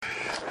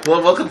Hello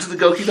and welcome to the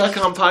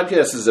Goki.com podcast.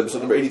 This is episode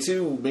number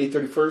 82, May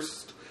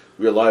 31st.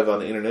 We are live on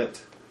the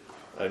internet.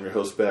 I'm your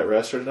host,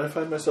 BatRastered, and I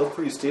find myself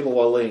pretty stable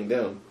while laying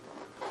down.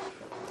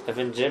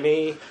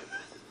 FnJimmy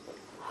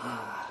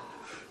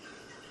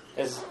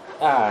is,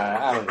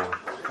 I don't know.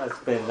 That's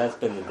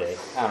been the day.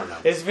 I don't know.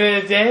 It's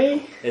been a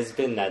day? It's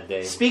been that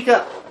day. Speak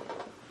up.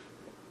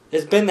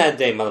 It's been that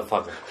day,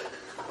 motherfucker.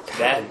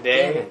 That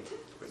day?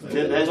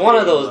 It's one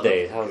of those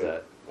days. How's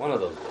that? One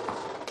of those days.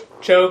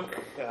 Choke.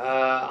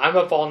 I'm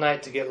up all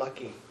night to get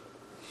lucky.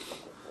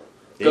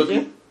 Did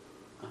you?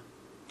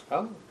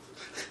 Oh.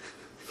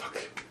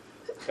 Fuck.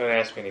 Don't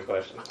ask me any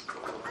questions.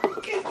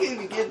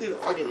 You can't do the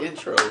fucking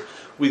intro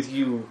with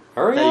you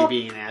Hurry up.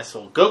 being an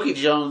asshole.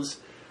 GoukiJones,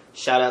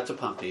 shout out to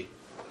Pumpy.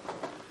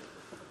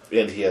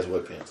 And he has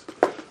wet pants.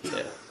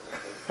 Yeah.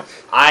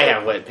 I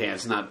have wet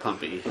pants, not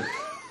Pumpy.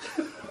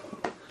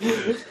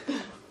 As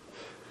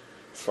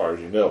far as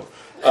you know.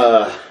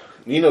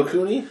 Ni No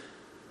Kuni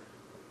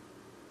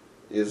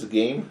is a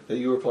game that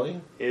you were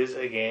playing. Is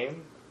a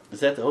game? Is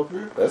that the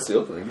opener? That's the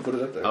opener. You put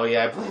it up there. Oh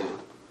yeah, I played it.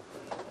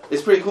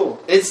 It's pretty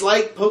cool. It's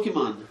like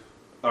Pokemon.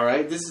 All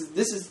right, this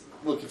is.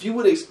 Look, if you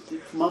would,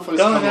 motherfuckers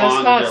come That's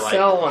on, not and they're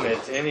selling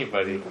it to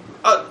anybody.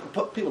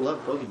 like, people love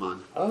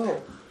Pokemon.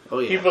 Oh. Oh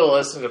yeah. People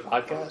listen to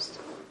podcasts?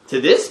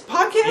 To this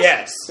podcast?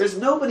 Yes. There's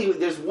nobody.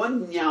 There's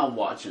one Meow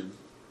watching.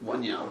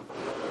 One Meow.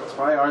 It's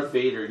probably Darth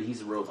Vader, and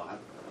he's a robot.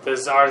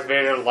 Does Darth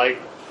Vader like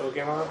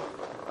Pokemon?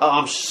 Oh,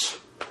 I'm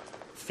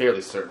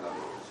fairly certain of it.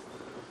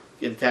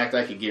 In fact,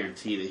 I can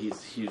guarantee that he's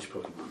a huge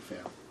Pokemon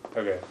fan.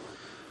 Okay.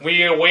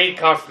 We await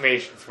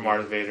confirmation from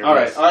Darth Vader. All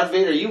right, Darth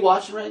Vader, are you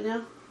watching right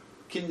now?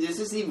 Does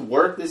this even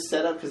work, this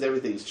setup? Because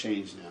everything's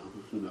changed now.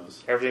 Who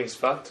knows? Everything's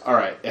fucked? All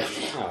right.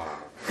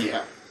 Oh.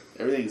 Yeah.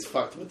 Everything's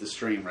fucked with the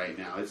stream right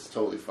now. It's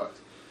totally fucked.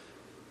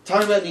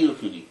 Talking about Ni No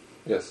Kuni.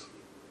 Yes.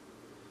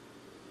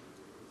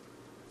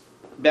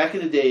 Back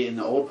in the day, in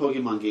the old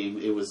Pokemon game,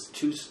 it was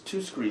two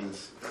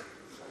screens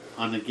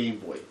on the Game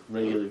Boy.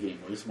 Regular Game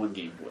Boy. It's one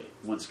Game Boy.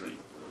 One screen.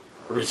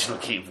 Original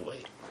Game Boy.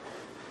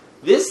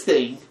 This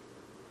thing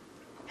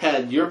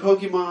had your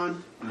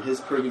Pokemon and his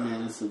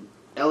Pokemon and some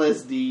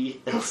LSD,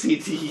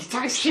 LCD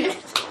type shit.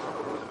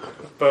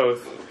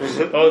 Both.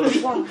 Both.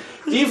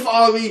 Do you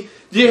follow me?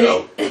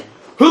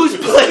 Who's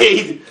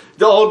played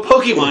the old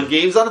Pokemon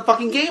games on the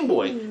fucking Game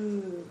Boy?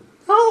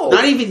 No.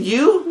 Not even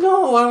you?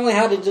 No, I only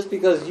had it just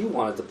because you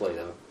wanted to play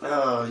them.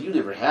 Oh, you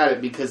never had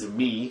it because of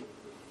me.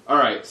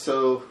 Alright,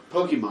 so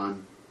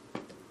Pokemon.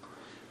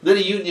 None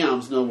of you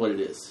nyams know what it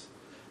is.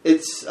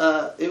 It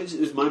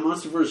was my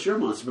monster versus your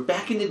monster, but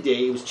back in the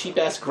day, it was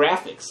cheap-ass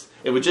graphics.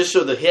 It would just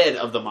show the head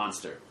of the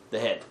monster. The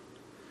head.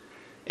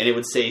 And it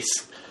would say...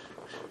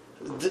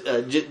 little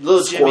Jimmy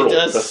Squirtle.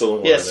 does... That's the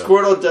one Yeah, I know.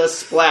 Squirtle does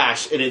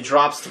splash, and it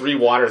drops 3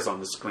 waters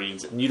on the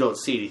screens, and you don't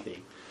see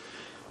anything.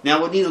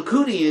 Now, what Ni No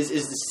Kuni is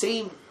the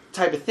same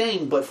type of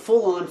thing, but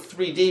full-on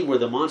 3D, where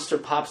the monster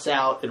pops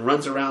out and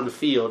runs around the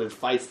field and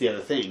fights the other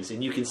things,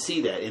 and you can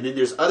see that. And then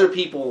there's other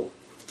people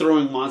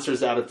throwing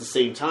monsters out at the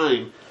same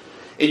time,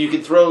 and you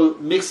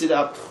can mix it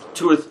up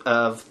 2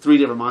 or 3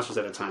 different monsters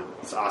at a time.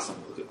 It's awesome.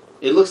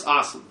 It looks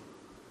awesome.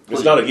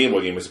 It's not a Game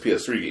Boy game, it's a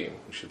PS3 game.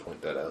 We should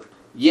point that out.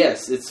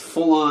 Yes, it's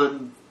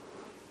full-on,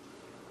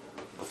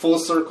 full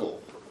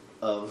circle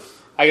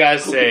of I gotta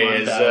say,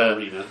 Pokemon Battle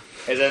Arena.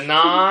 as a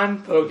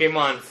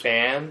non-Pokemon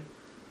fan,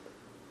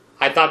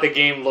 I thought the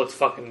game looked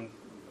fucking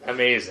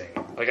amazing.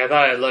 Like, I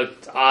thought it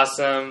looked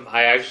awesome.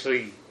 I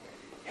actually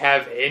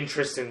have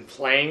interest in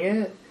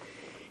playing it.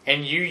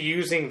 And you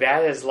using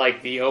that as,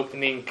 like, the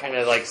opening kind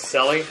of, like,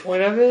 selling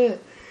point of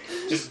it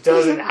just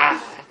doesn't...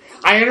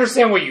 I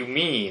understand what you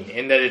mean,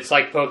 in that it's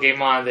like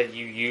Pokemon that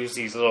you use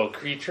these little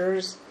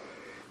creatures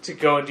to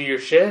go and do your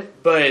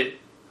shit, but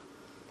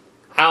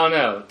I don't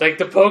know. Like,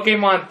 the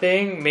Pokemon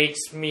thing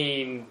makes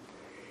me...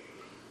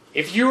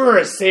 If you were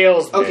a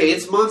salesman, Okay,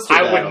 it's monster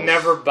I battles. would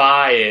never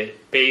buy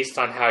it based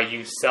on how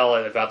you sell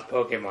it about the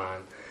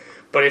Pokemon.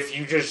 But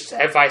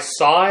if I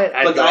saw it,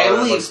 I'd But go, I "Oh, that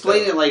only looks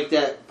explain dope." it like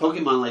that,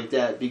 Pokemon like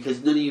that,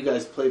 because none of you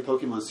guys play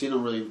Pokemon, so you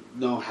don't really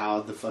know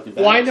how the fucking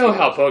Well, I know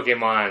battles how work.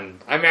 Pokemon...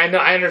 I mean,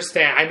 I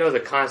understand. I know the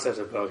concept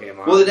of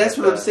Pokemon. Well, that's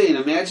but, what I'm saying.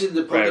 Imagine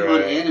the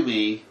Pokemon right.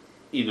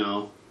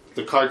 anime,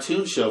 the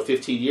cartoon show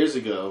 15 years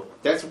ago.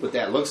 That's what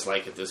that looks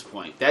like at this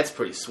point. That's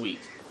pretty sweet.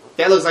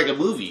 That looks like a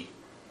movie.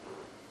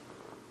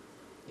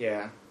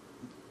 Yeah.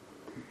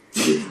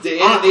 The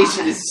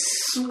animation is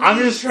sweet. I'm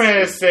just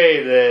trying to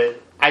say that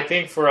I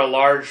think for a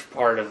large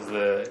part of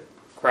the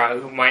crowd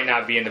who might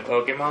not be into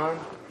Pokemon,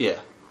 Yeah.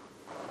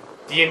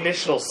 the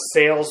initial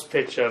sales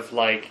pitch of,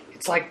 like,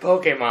 it's like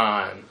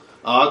Pokemon.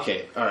 Oh,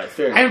 okay. All right.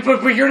 Fair enough.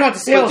 But you're not the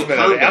salesman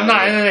of it. combat, I'm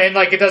not, yeah. and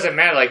like, it doesn't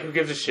matter. Like, who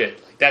gives a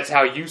shit? Like, that's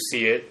how you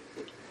see it,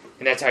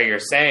 and that's how you're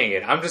saying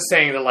it. I'm just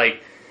saying that,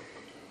 like,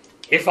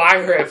 if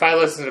I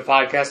listened to a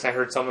podcast and I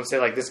heard someone say,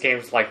 like, this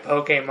game's like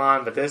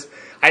Pokemon, but this,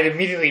 I'd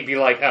immediately be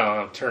like,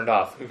 oh, I'm turned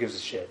off. Who gives a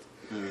shit?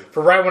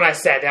 But right when I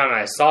sat down and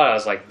I saw it, I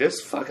was like,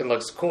 this fucking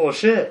looks cool as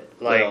shit.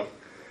 Like, Well,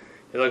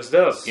 it looks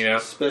dope, you know?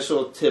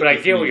 Special tip. But I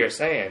with get me. what you're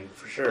saying,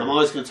 for sure. I'm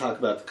always going to talk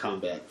about the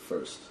combat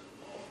first.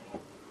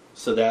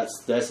 So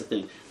that's the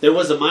thing. There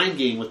was a mind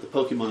game with the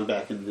Pokemon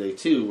back in the day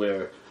too,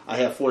 where I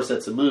have 4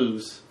 sets of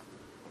moves,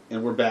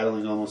 and we're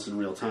battling almost in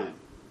real time.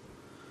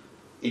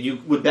 And you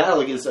would battle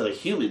against other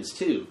humans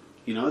too.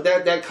 You know,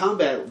 that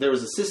combat, there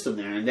was a system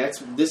there, and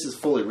this is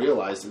fully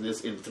realized in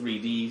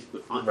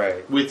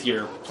 3D with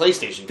your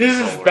PlayStation This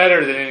controller. is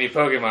better than any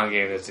Pokemon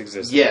game that's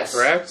existed. Yes,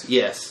 correct?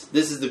 Yes,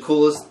 this is the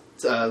coolest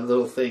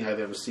little thing I've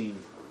ever seen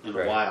in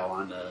a while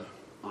on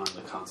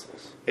the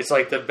consoles. It's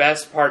like the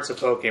best parts of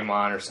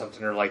Pokemon or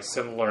something are like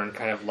similar and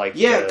kind of like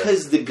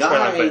because the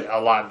guy, but a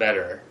lot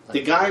better.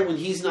 The guy, when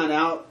he's not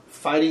out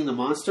fighting the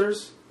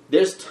monsters,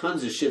 there's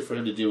tons of shit for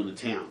him to do in the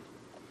town.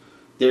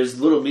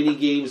 There's little mini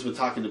games with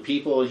talking to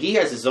people. He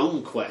has his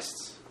own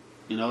quests.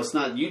 You know, it's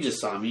not, you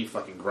just saw me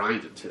fucking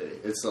grinding today.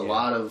 It's a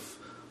lot of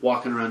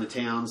walking around the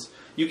towns.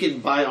 You can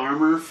buy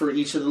armor for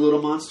each of the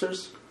little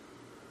monsters.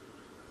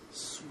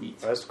 Sweet.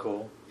 That's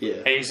cool. Yeah.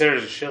 And you said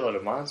there's a shitload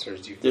of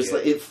monsters you can There's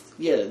get.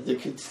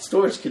 the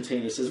storage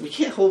container says we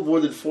can't hold more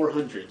than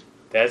 400.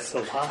 That's a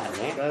lot,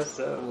 man. That's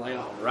I'm like,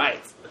 all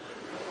right.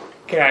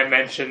 Can I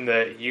mention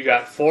that you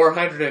got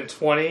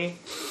 420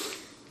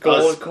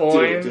 gold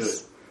coins do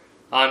it.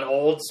 on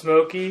Old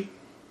Smoky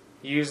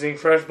using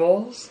fresh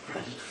bowls?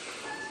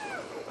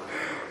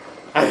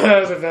 I thought that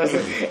was the best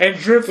thing. And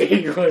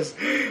Drippy was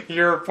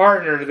your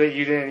partner that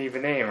you didn't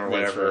even name or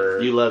whatever.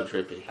 Right. You love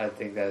Drippy. I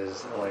think that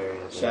is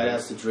hilarious. Shout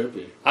outs to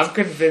Drippy. I'm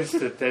convinced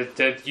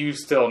that you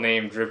still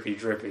name Drippy.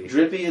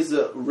 Drippy is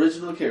the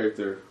original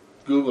character.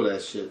 Google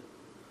that shit.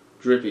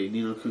 Drippy,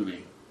 Ni No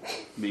Kuni.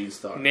 Main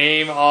star.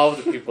 Name all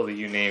of the people that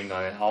you named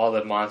on it. All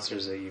the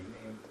monsters that you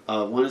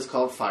named. One is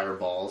called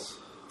Fireballs.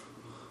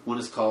 One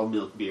is called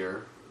Milk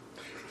Beer.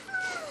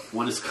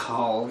 One is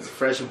called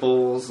Fresh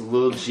Bowls,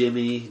 Little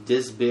Jimmy,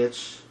 This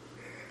Bitch.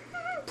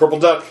 Purple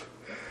Duck.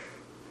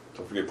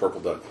 Don't forget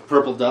Purple Duck.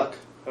 Purple Duck.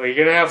 Oh, you're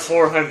gonna have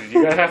 400.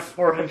 You're gonna have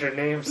 400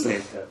 names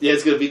saved up. Yeah,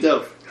 it's gonna be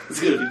dope. It's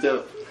gonna be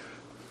dope.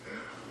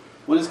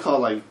 One is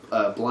called like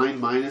Blind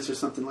Minus or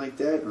something like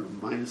that, or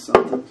Minus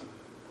something.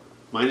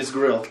 Minus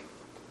Grill.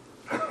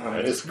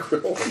 Minus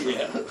Grill.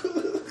 Yeah,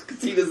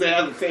 because he doesn't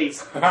have a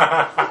face.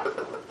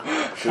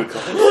 Should have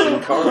called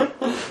him Car.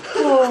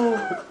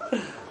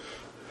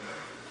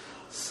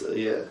 So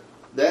yeah,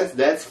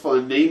 that's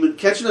fun.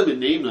 Catching them and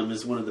naming them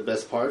is one of the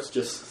best parts.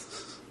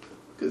 Just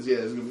because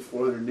there's gonna be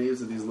 400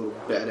 names of these little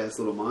badass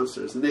little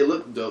monsters, and they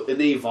look dope, and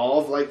they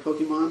evolve like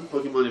Pokemon.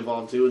 Pokemon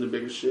evolve too into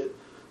bigger shit.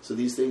 So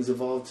these things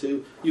evolve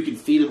too. You can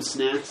feed them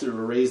snacks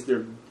and raise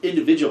their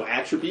individual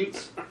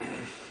attributes.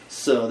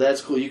 So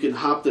that's cool. You can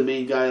hop the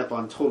main guy up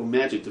on total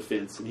magic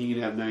defense, and he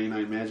can have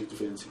 99 magic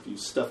defense if you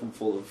stuff him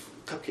full of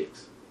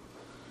cupcakes.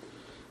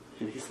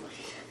 And he's like,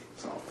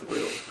 it's all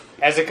thrilled.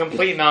 As a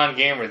complete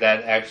non-gamer,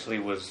 that actually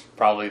was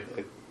probably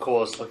the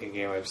coolest looking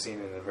game I've seen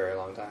in a very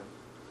long time.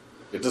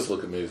 It does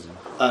look amazing.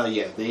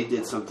 Yeah, they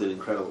did something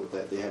incredible with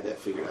that. They had that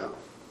figured out.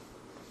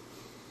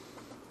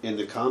 And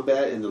the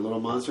combat and the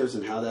little monsters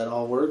and how that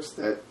all works,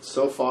 that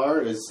so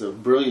far is a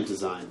brilliant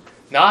design.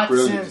 Not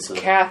Brilliant since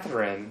design.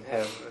 Catherine.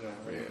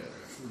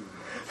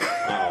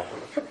 I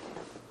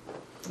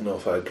don't know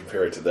if I'd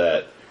compare it to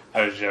that.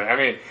 I was joking. I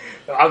mean,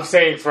 I'm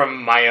saying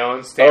from my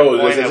own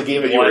standpoint. Oh, is that a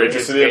game that you were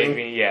interested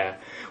in? Yeah.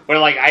 When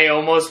I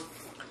almost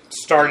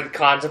started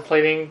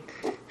contemplating,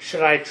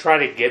 should I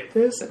try to get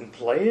this and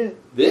play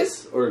it?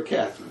 This or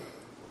Catherine?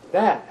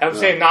 That. I'm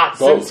saying not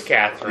both. since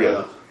Catherine.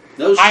 Yeah.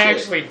 No shit. I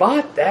actually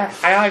bought that.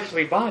 I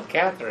actually bought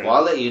Catherine. Well,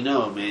 I'll let you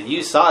know, man.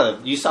 You saw a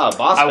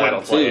boss I battle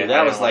wouldn't play too. it. I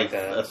That was didn't like like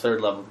that. a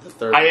third level. The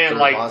third. I didn't third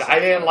like. boss I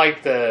didn't battle.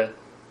 like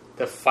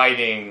the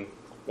fighting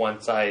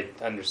once I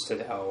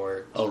understood how it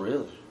worked. Oh,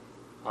 really?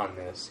 On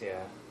this,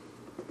 yeah.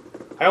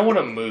 I don't want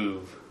to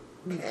move.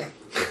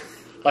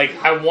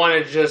 I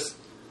want to just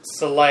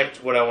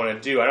select what I want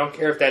to do. I don't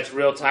care if that's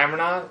real time or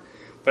not,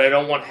 but I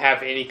don't want to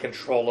have any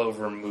control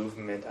over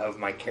movement of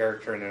my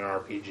character in an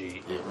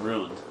RPG. It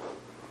ruined.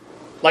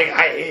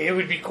 It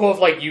would be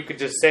cool if you could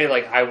just say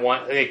I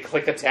want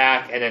click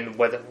attack and then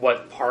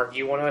what part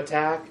you want to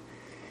attack,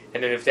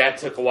 and then if that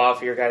took a while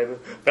for your guy to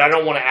move, but I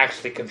don't want to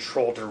actually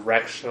control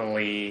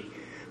directionally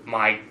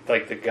my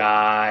the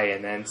guy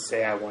and then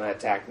say I want to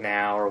attack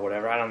now or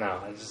whatever. I don't know.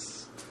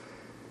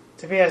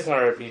 To me that's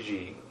not an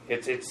RPG.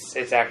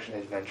 It's action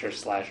adventure /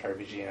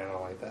 RPG, and I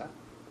don't like that.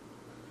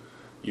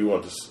 You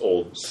want this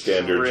old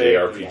standard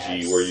Strict,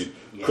 JRPG yes. where you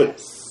click.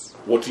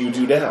 What do you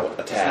do now?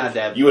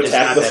 Attack. You it's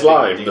attack not the that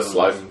slime. big The of a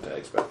deal. slime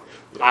attacks back.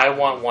 Yeah. I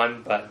want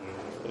one button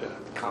Yeah.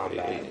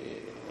 combat.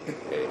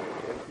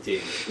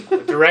 Dude.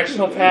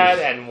 Directional pad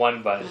and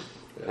one button.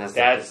 Yeah.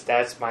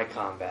 That's my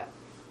combat.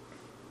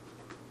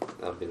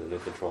 That'll be the new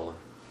controller.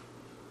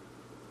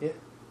 Yeah.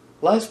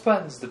 Less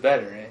buttons the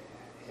better,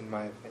 in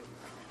my opinion.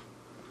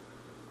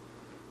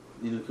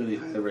 Ni No Kuni,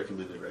 highly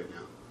recommended right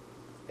now.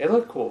 They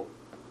look cool.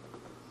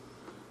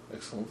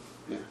 Excellent.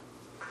 Yeah.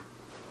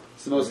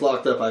 It's the most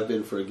locked up I've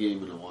been for a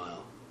game in a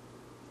while.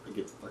 I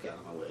get the fuck out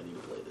of my way. I need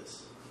to play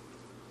this.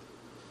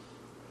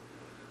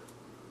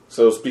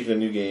 So, speaking of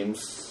new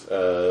games,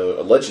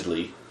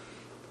 allegedly,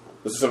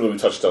 this is something we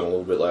touched on a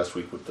little bit last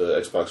week with the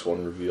Xbox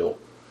One reveal.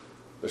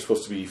 there's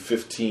supposed to be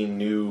 15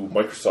 new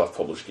Microsoft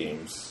published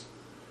games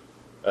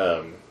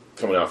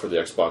coming out for the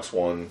Xbox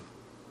One,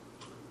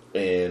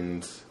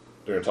 and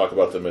they're going to talk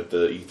about them at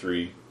the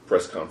E3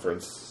 press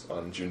conference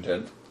on June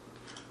 10th.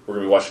 We're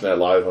going to be watching that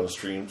live on the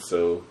stream,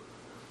 so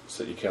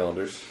set your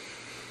calendars.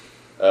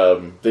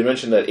 They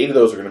mentioned that 8 of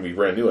those are going to be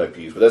brand new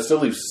IPs, but that still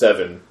leaves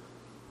 7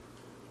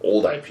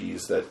 old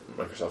IPs that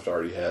Microsoft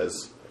already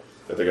has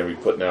that they're going to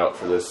be putting out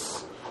for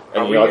this.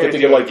 And I think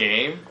they like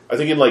game. I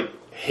think in like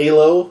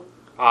Halo.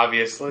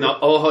 Obviously. No.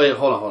 Oh, wait.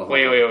 Hold on.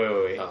 Wait.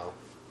 Oh.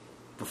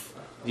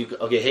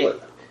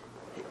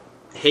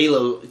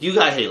 Halo. You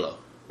got Halo.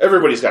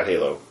 Everybody's got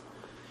Halo.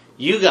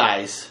 You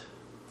guys,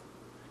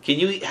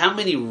 how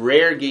many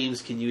Rare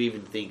games can you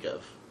even think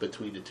of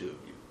between the two of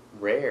you?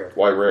 Rare.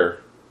 Why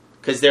Rare?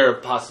 Because they're a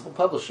possible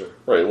publisher.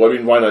 Right. Well, I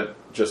mean, why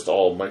not just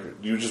all Micro?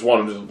 You just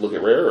want them to look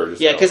at Rare, or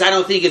just Yeah, because I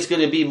don't think it's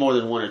going to be more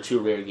than 1 or 2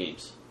 Rare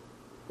games.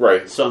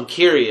 Right. So I'm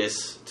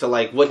curious to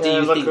what do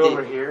you think? Look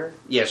over here.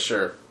 Yeah,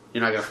 sure.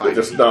 You're not going to find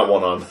There's it. not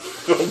one on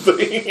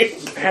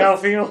something.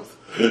 Battlefield.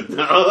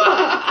 No.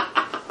 I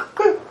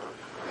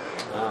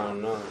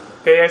don't know.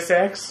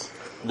 PSX.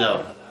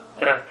 No.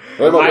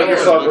 We're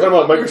talking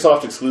about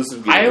Microsoft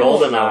exclusive games. I don't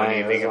GoldenEye. know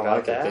anything That's all about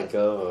I can that. think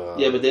of.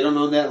 Yeah, but they don't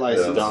own that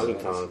license. Donkey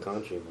Kong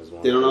Country was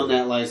one. They don't own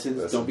that license.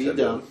 That's Don't be Nintendo.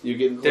 dumb. You're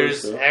getting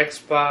There's close.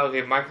 Xbox.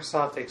 Okay,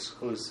 Microsoft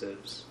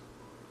exclusives.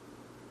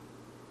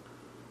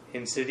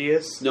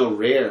 Insidious. No,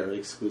 Rare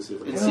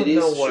exclusive. I don't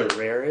Insidious, know what sure.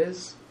 Rare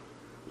is.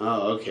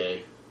 Oh,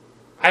 okay.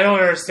 I don't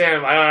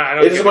understand. I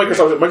don't. It is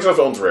Microsoft. Microsoft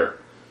owns Rare.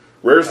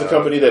 Rare is the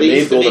company that They made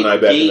used to make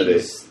GoldenEye back in the day.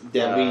 games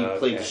that we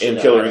played the shit And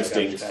out Killer of.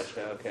 Instinct.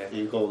 Gotcha. Okay.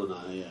 And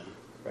GoldenEye, yeah.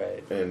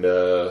 Right. And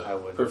I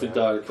wouldn't. Perfect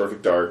know. Dark.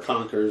 Perfect Dark.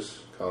 Conkers.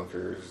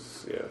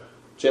 Conkers. Yeah.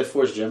 Jet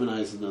Force Gemini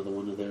is another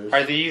one of theirs.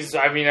 Are these?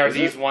 I mean, are Is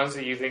these it? ones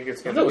that you think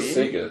it's going That to was be?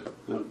 Sega.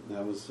 No,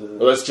 that was...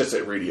 Well, that's just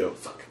at radio.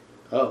 Fuck.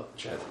 oh.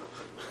 Chad.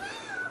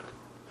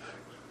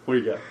 What do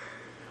you got?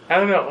 I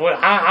don't know.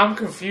 I'm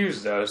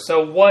confused though.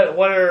 So what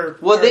are?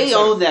 Well, are they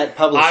some- own that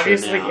publisher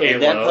Obviously now.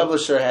 And that Halo.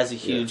 publisher has a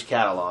huge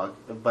catalog.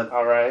 But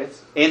All right.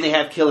 and they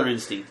have Killer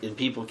Instinct. And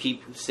people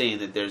keep saying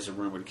that there's a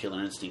rumored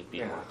Killer Instinct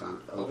being Yeah. worked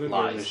on. Well, who gives a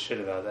Lies. shit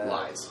about that?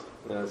 Lies.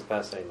 No, it's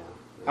past 8 now.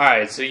 All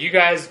right. So do you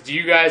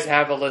guys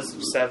have a list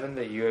of 7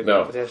 that you would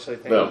No. potentially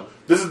think? No.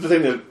 This is the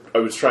thing that I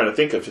was trying to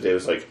think of today.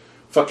 Was like,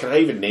 fuck, can I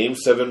even name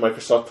 7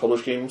 Microsoft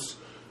published games?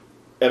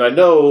 And I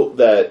know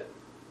that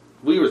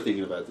We were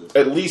thinking about this.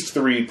 at least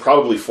 3,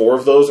 probably 4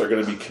 of those are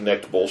going to be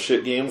Kinect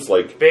bullshit games.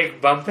 Like Big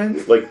bumping.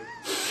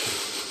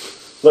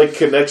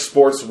 Kinect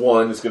Sports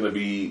 1 is going to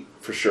be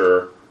for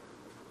sure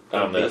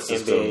on that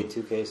system. NBA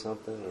 2K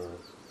something? Or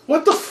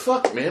What the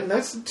fuck, man?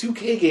 That's a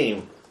 2K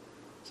game.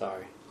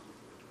 sorry.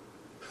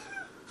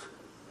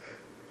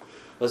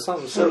 But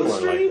something similar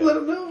like Let that.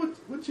 them know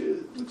what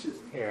you.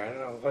 Here, I don't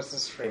know. What's the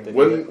string?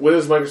 When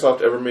has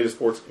Microsoft ever made a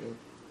sports game?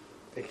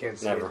 They can't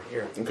see Never. it.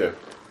 Here. Okay.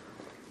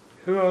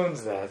 Who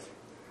owns that?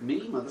 Me,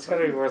 It's got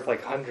to be motherfucker. worth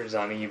like hundreds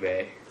on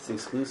eBay. It's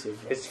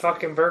exclusive. It's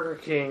fucking Burger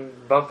King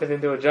bumping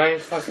into a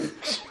giant fucking.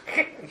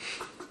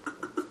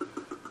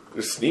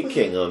 There's Sneak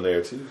King on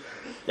there too.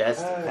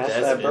 That's That's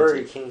that Burger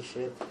vintage. King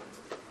shit.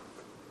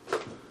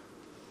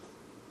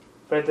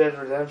 Red Dead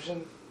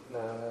Redemption? No,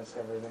 that's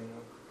everything.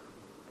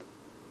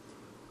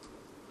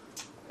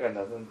 I got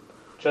nothing.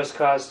 Just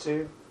Cause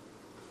 2?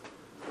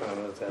 I don't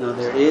know what that No, is.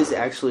 there is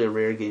actually a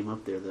Rare game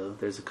up there, though.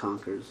 There's a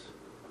Conkers.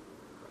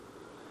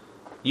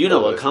 You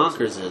know what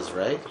Conkers is,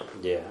 right?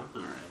 Yeah.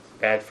 All right.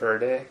 Bad Fur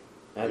Day?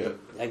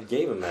 I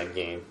gave him that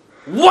game.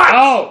 What?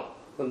 Oh!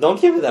 Don't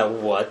give me that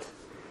what.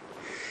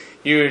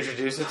 You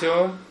introduced it to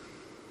him?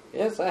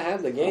 Yes, I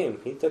had the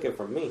game. He took it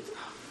from me.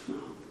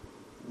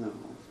 No.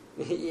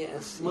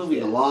 Yes.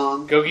 Moving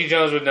along.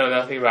 GoukiJones would know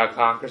nothing about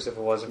Conkers if it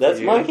wasn't That's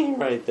for you. my game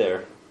right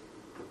there.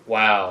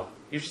 Wow.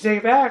 You should take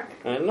it back.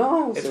 I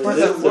know. It's so worth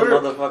this it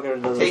work.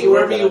 motherfucker doesn't Take it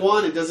wherever work you at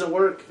want. It doesn't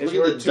work. It's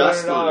Look at worth the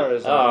dust on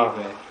it. $200 on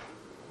Oh. eBay.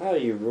 How do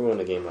you ruin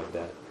a game like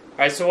that?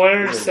 Alright, so what are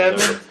You don't 7?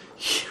 deserve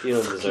it. You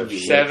don't deserve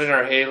shit. 7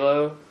 are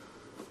Halo.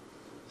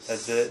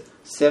 That's it.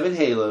 7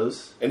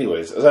 Halos.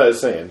 Anyways, as I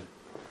was saying,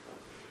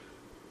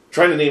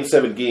 trying to name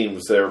 7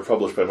 games that are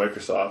published by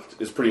Microsoft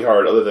is pretty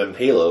hard, other than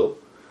Halo,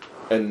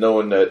 and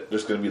knowing that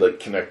there's going to be like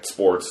Kinect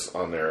Sports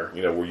on there,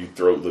 you know, where you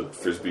throw the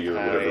frisbee or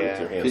whatever yeah. with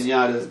your hands.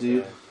 Pinatas,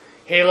 dude.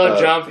 Halo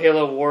Jump,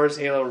 Halo Wars,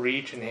 Halo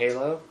Reach, and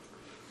Halo.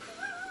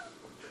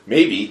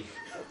 Maybe.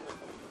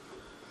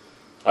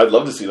 I'd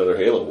love to see another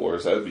Halo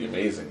Wars. That would be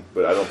amazing,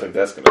 but I don't think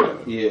that's going to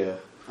happen. Yeah,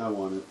 I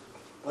want it.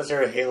 Was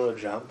there a Halo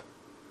Jump?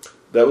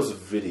 That was a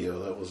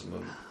video. That wasn't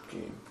a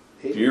game.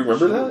 Do you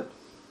remember that?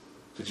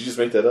 Did you just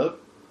make that up?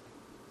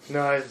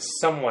 No, it's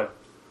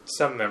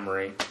some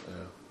memory. Yeah.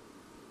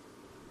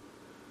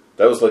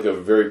 That was like a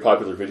very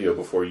popular video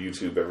before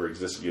YouTube ever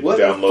existed. You had What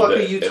to the download fuck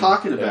the are you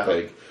talking about?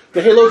 MPEG.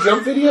 The Halo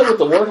Jump video with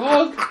the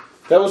Warthog?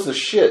 That was the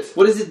shit.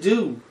 What does it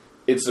do?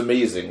 It's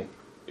amazing.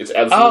 It's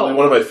absolutely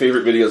one of my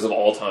favorite videos of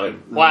all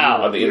time.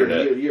 Wow. On the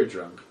internet. You're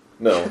drunk.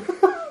 No.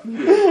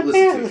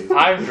 Listen to me.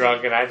 I'm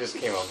drunk and I just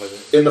came up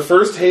with it. In the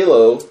first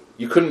Halo,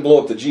 you couldn't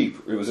blow up the Jeep.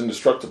 It was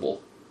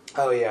indestructible.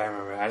 Oh yeah, I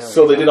remember. I know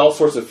So they did all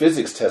sorts of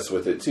physics tests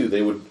with it too.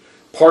 They would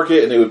park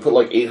it and they would put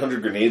like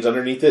 800 grenades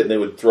underneath it, and they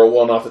would throw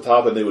one off the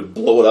top and they would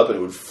blow it up and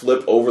it would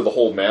flip over the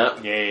whole map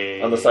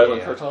on the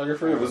silent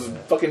cartographer. It was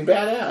fucking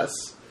badass.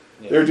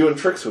 Yeah. They were doing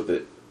tricks with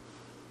it.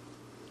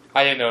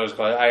 I didn't know it was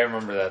called. I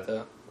remember that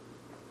though.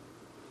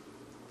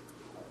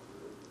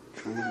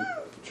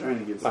 Trying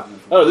to get something.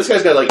 Oh, this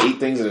guy's got like 8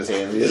 things in his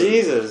hand.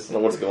 Jesus. I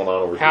don't know what's going on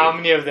over How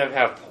here. many of them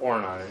have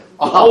porn on it?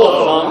 All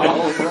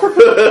of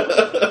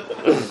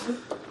them.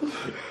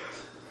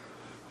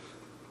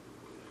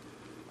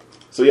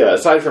 So yeah,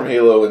 aside from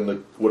Halo and the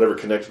whatever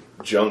Kinect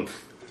junk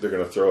they're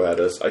going to throw at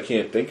us, I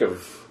can't think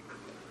of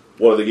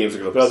what other games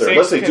they're going to put out there.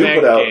 Unless they do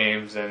put out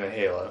games and a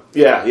Halo.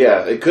 Yeah,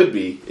 it could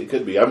be. It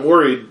could be. I'm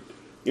worried.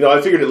 You know,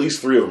 I figured at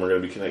least 3 of them are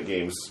going to be Kinect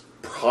games.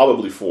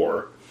 Probably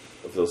 4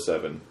 of those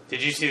 7.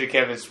 Did you see the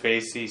Kevin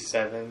Spacey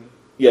 7?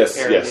 Yes,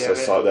 parody yes, I of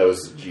it? saw. That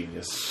was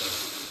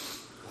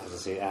genius. I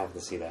have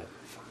to see that.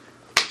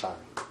 Sorry.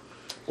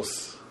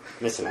 What's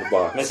Missing the out.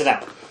 box? Missing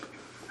out.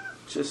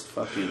 Just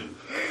fucking.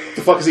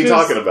 The fuck is he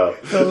talking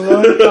about? The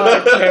look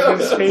on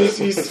Kevin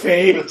Spacey's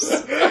face.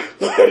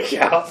 Look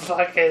how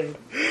fucking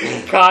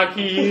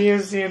cocky he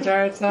is the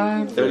entire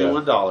time.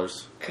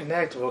 $31.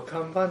 Connect will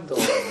come bundled.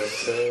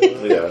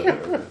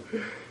 Yeah.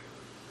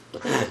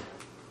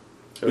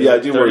 But yeah, I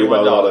do worry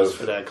about a lot of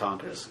for that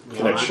Conkers. Kinect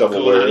Going on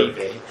shovelware.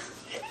 eBay.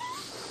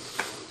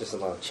 Just a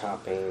lot of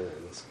chopping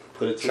and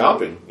Put it to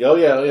Chopping. Oh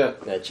yeah.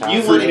 that chopping.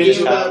 You want a Ninja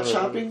game about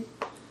chopping. chopping?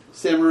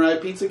 Samurai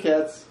Pizza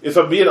Cats. If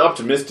I'm being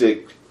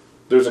optimistic,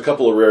 there's a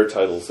couple of rare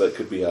titles that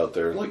could be out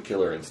there, like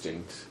Killer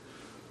Instinct,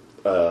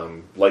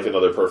 like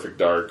another Perfect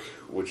Dark,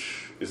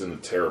 which isn't a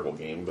terrible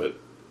game, but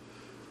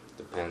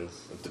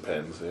Depends. it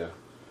depends. Yeah.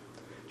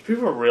 Do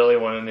people really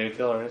want a new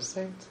Killer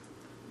Instinct?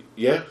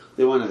 Yeah.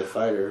 They wanted a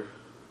fighter.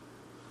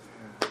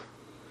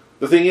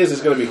 The thing is,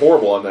 it's going to be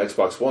horrible on the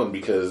Xbox One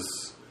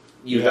because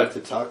You have to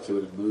talk to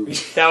it and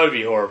move. That would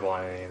be horrible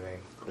on anything,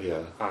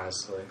 yeah.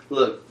 honestly.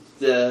 Look,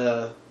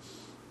 the.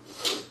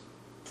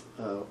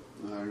 Oh,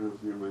 I don't know.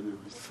 Never mind.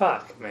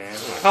 Fuck, man.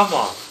 Come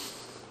on.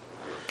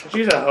 Aren't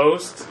you the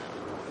host?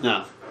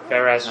 No,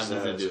 BatRastered has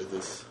nothing to do host.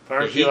 with this.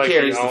 Aren't He you like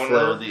carries the the flow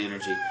owner? and the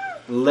energy.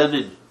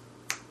 Lemon,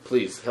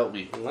 please help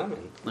me.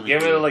 Lemon.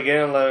 Give him a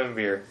lemon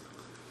beer.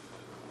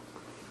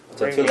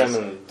 So Bring two me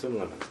lemons.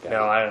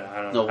 No,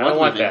 I don't. No, I one don't want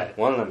lemon. that.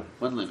 One lemon.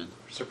 One lemon.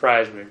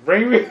 Surprise me.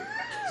 Bring me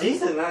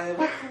Jesus,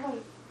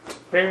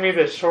 bring me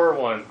the short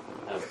one.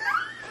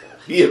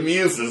 He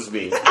amuses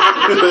me.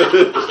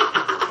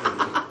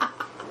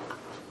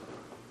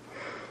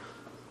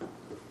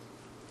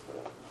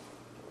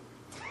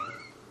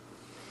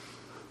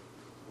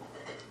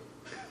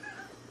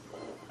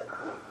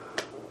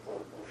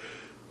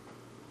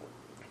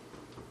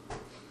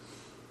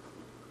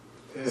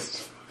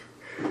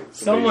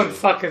 Someone amazing.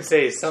 fucking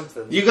say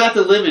something. You got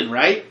the lemon,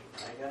 right?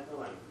 I got the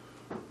lemon.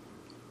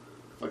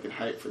 Fucking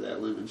hype for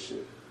that lemon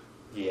shit.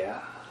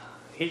 Yeah.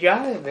 He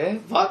got it, man.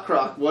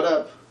 Vodcroc, what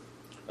up?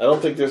 I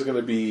don't think there's going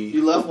to be.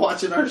 You love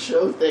watching our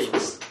show?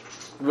 Thanks.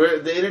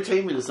 The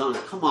entertainment is on.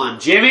 Come on,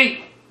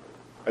 Jimmy!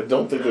 I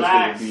don't think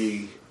Relax. there's going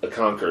to be a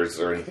Conkers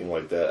or anything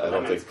like that. I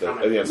don't Lemon's think that. I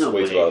coming. think that's No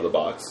way way. too out of the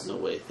box. No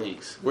way,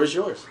 thanks. Where's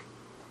yours?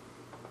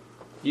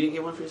 You didn't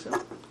get one for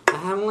yourself?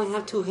 I only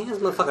have 2 hands,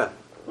 motherfucker.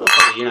 Well,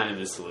 fuck it, you're not in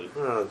this salute.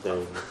 Oh,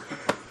 damn.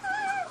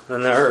 The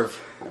nerve.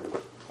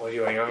 What do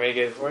you want? You want me to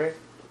get it for you?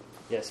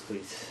 Yes,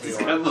 please. This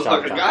You guy want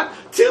motherfucker Shot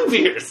got 2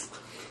 beers.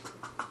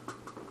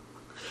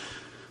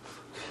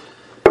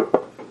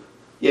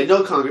 Yeah,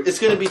 no Congress. It's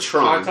going to be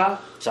Tron.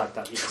 Top? Shocked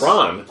out.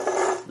 Tron?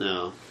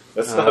 No.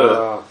 That's not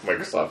a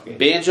Microsoft game.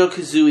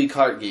 Banjo-Kazooie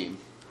kart game.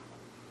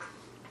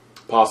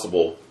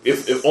 Possible.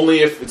 If only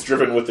if it's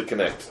driven with the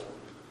Kinect.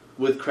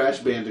 With Crash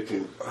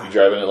Bandicoot. You're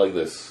driving it like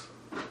this.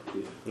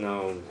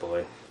 No,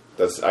 boy.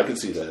 I can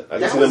see that. I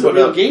can That see was them a putting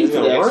real out. game for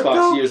the Did it work, Xbox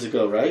though? years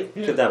ago, right?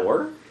 Could that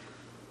work?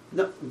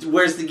 No.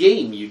 Where's the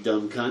game, you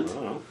dumb cunt? I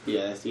don't know.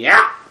 Yes.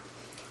 Yeah.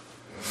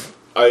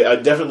 I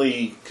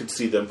definitely could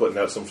see them putting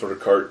out some sort of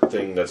cart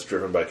thing that's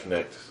driven by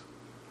Kinect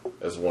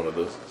as one of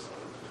those.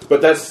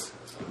 But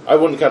I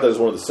wouldn't count that as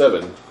one of the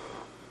 7.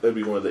 That'd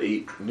be one of the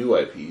 8 new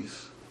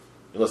IPs,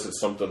 unless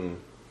it's something.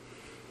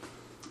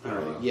 All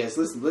right. Yes.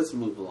 Let's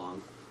move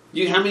along.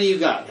 How many you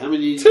got? How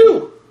many?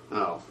 2.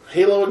 Oh.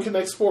 Halo and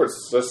Kinect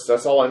Sports.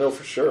 That's all I know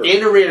for sure.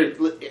 And a rare.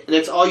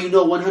 That's all you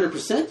know.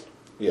 100%.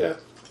 Yeah.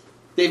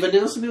 They've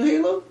announced a new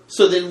Halo,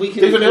 so then we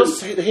can. They've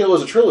announced Halo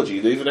as a trilogy.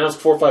 They've announced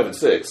 4, 5, and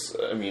 6.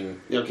 I mean,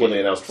 Okay. when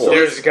they announced 4.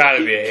 There's got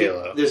to be a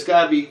Halo. There's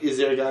got to be. Is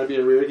there got to be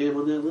a rare game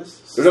on that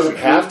list? There doesn't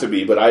have to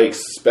be, but I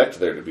expect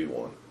there to be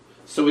one.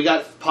 So we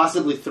got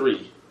possibly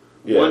 3.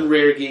 Yeah. One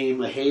rare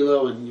game, a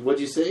Halo, and what'd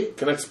you say?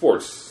 Kinect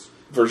Sports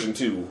version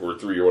 2 or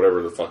 3 or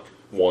whatever the fuck.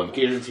 1.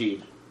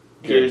 Guaranteed.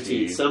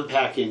 Guaranteed. Some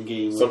pack-in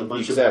game with Some- a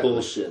bunch exactly. of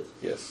bullshit.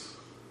 Yes.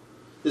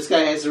 This guy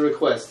has a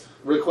request.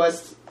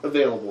 Request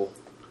available.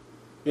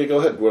 Yeah, go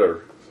ahead.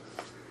 Whatever.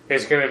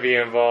 It's going to be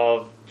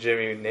involved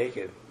Jimmy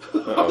naked.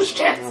 Oh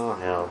shit! Oh,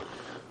 hell.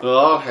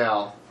 Oh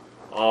hell!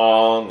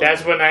 Oh, no.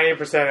 That's what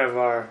 90% of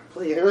our...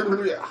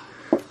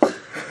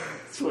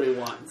 That's what he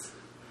wants.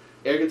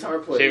 Air guitar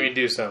play. Jamie,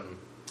 do something.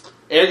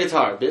 Air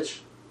guitar, bitch.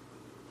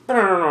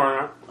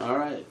 Oh,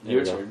 Alright, There your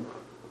you go. turn.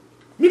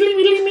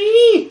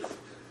 Me.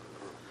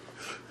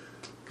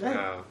 Go ahead.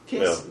 No.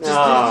 Kiss. No. Just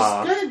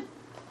Ah. go ahead.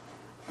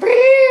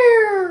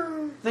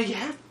 No, you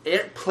have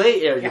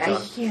play air guitar.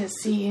 can't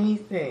see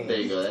anything. There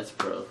you go, that's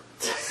pro.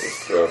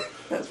 So,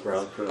 That's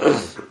bro.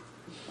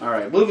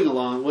 Alright, moving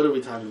along, what are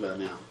we talking about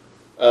now?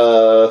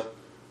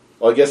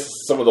 well, I guess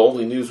some of the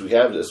only news we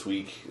have this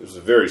week. It was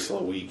a very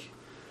slow week.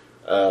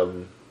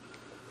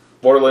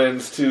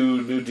 Borderlands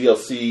 2 new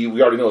DLC.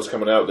 We already know it's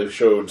coming out. They've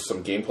showed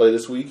some gameplay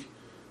this week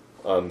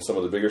on some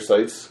of the bigger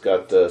sites.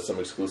 Got some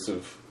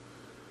exclusive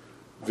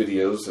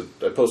videos.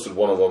 I posted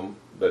one of them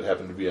that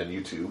happened to be on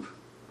YouTube.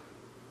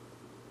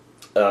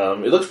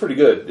 It looks pretty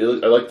good.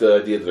 I like the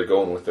idea that they're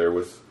going with there,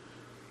 with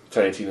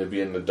Tiny Tina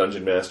being the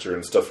dungeon master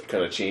and stuff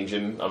kind of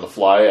changing on the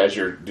fly as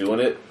you're doing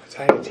it.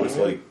 Tiny It's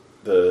Tina? like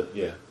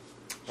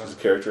she's a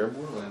character in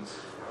Borderlands.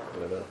 I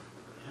don't know.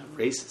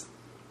 Yeah, racist.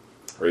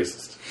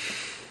 Racist.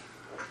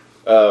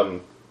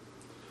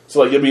 So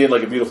like you'll be in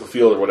like a beautiful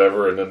field or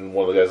whatever, and then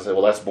one of the guys will say,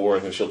 "Well, that's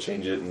boring," and she'll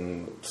change it,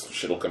 and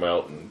shit will come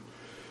out,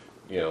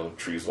 and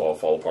trees will all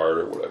fall apart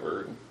or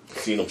whatever. And the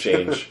scene will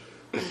change.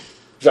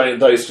 Giant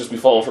dice just be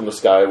falling from the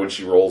sky when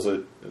she rolls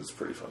it. It's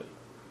pretty funny.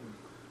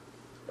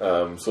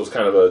 So it's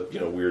kind of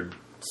a weird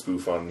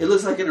spoof on. It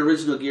looks like an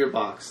original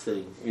Gearbox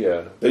thing.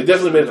 Yeah, they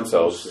definitely made it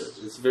themselves.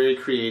 It's very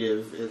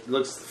creative. It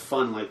looks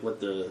fun, like where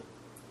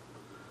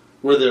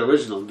the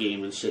original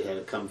game and shit had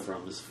to come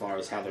from, as far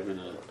as how they're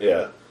gonna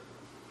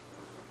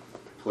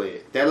play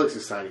it. That looks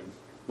exciting.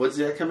 When's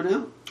that coming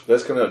out?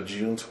 That's coming out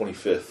June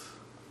 25th.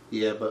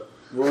 Yeah, but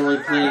we're only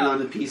playing on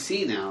the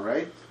PC now,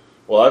 right?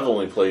 Well, I've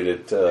only played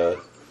it.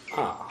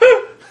 Ah.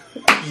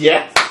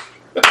 Yes.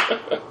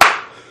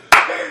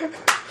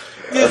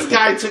 This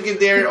guy took it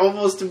there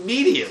almost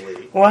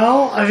immediately.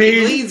 Well, I He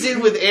mean, leads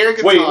in with air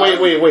guitar.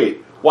 Wait.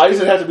 Why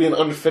does it have to be an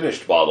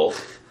unfinished bottle?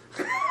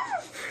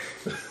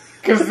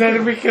 because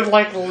then we could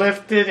like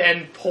lift it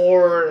and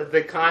pour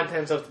the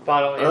contents of the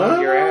bottle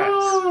into your ass.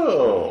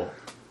 Oh.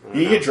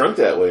 You get drunk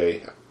that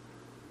way.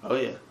 Oh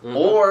yeah. Mhm.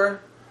 Or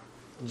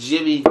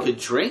Jimmy could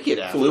drink it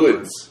afterwards.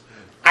 Fluids.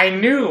 I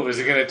knew it was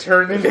going to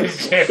turn into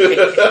Jimmy.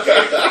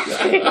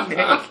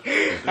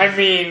 I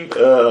mean,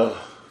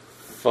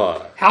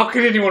 Fuck. how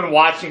could anyone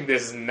watching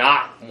this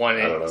not want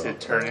I don't it know. to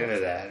turn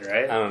into that,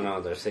 right? I don't know.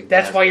 They're sick.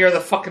 That's why bastards. you're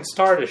the fucking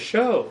star of the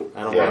show.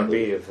 I don't Yeah. want to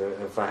be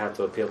if I have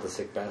to appeal to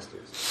sick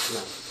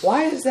bastards.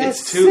 Why is that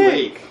It's too sick?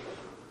 late.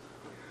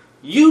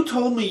 You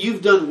told me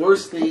you've done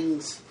worse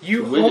things. You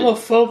to women.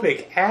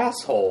 homophobic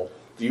asshole.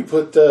 Do you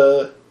put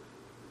a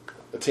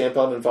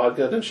tampon in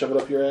vodka and shove it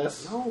up your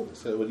ass? No.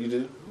 Is that what you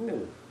do?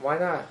 No. Why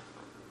not?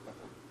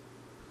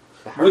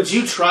 Would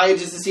you try it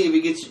just to see if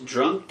it gets you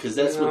drunk? Because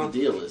that's No. what the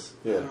deal is.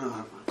 Yeah. I don't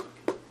know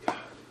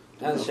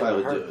That if shit I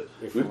would hurt do it.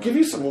 before. We'd give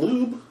you some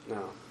lube. No.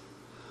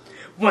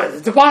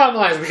 What? The bottom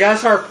line is we gotta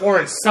start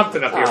pouring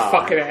something up your Ah.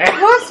 fucking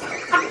ass.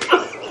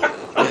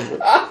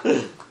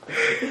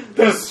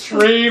 The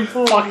stream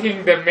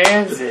fucking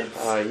demands it.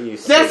 You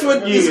That's sick-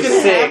 what you is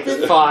gonna sick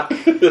happen? fuck.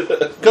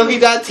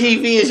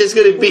 GoukiTV is just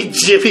going to be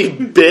Jimmy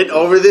bent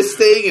over this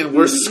thing and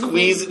we're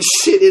squeezing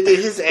shit into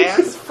his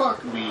ass?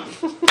 Fuck me.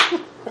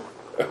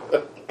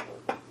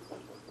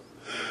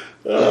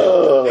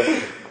 Oh.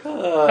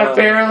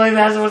 Apparently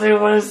that's what they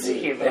want to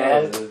see,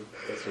 man.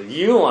 That's what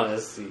you want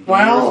to see. I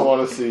Well,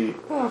 want to see.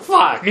 oh,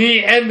 fuck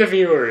me and the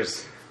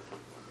viewers.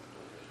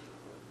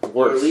 Or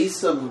Worse. at least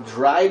some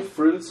dried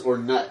fruits or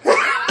nuts.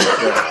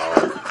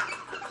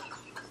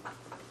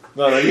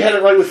 No, you had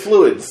it right with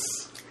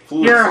fluids.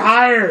 You're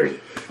hired.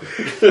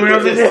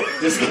 Whoever did-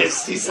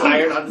 He's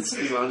hired on this.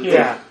 He's on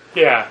yeah.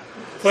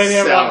 Put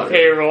him on Salary.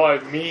 payroll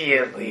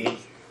immediately.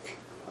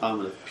 I'm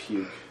going to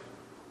puke.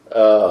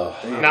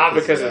 Not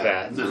because of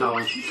that. No.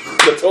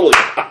 Totally.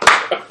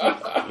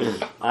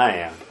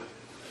 I am.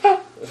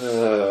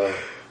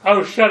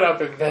 Oh, shut up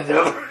and bend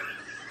over.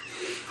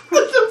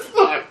 What the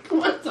fuck?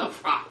 What the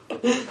fuck?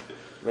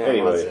 Man,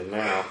 Anyway. what's it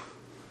now?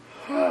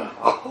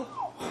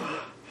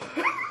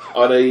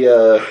 On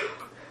a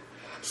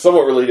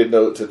somewhat related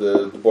note to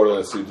the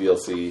Borderlands 2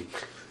 DLC,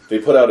 they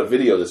put out a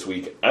video this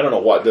week. I don't know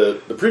what the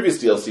previous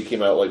DLC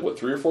came out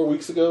 3 or 4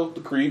 weeks ago.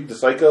 The Creed, the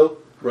Psycho,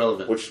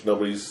 Relevant. which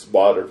nobody's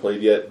bought or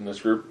played yet in this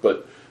group,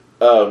 but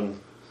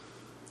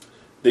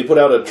they put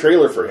out a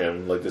trailer for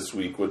him this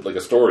week with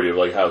a story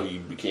of how he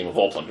became a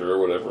vault hunter or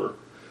whatever.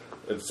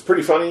 It's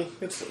pretty funny.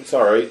 It's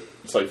all right.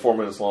 It's 4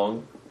 minutes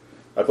long.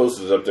 I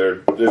posted it up there.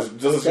 Doesn't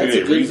seem to That's be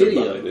a a good reason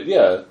video. behind it.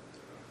 Yeah,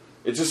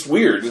 it's just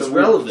weird. So It's weird.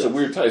 relevant. It's a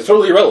weird time. It's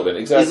totally irrelevant.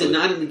 Exactly. Is it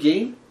not in the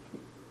game?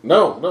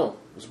 No.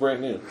 It's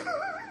brand new.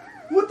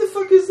 What the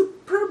fuck is the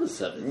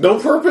purpose of it? No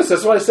purpose.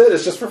 That's what I said.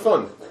 It's just for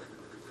fun.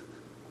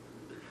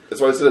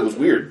 That's why I said it was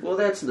weird. Well,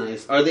 that's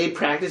nice. Are they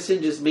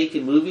practicing just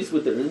making movies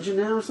with their engine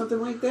now or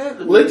something like that? I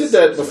mean, Well, they did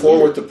that it's before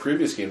weird. with the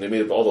previous game. They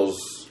made up all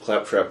those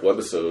claptrap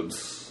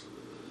webisodes.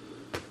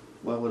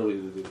 Well, what are we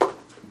going to do?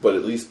 But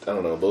at least, I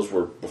don't know, those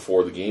were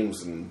before the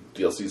games and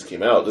DLCs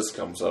came out. This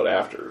comes out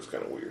after. It's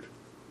kind of weird.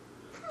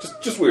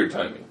 Just weird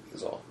timing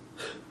is all.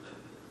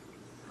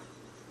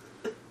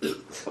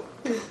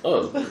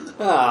 Oh,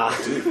 Ah,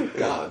 dude,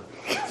 God.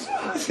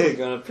 you're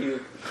gonna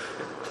puke.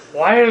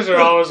 Why is there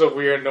always a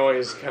weird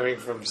noise coming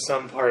from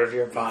some part of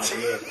your body?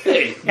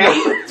 Hey,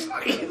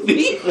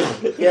 me?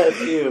 Yes,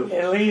 you.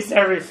 At least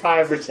every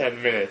 5 or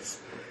 10 minutes.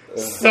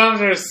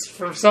 There's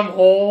from some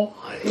hole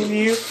in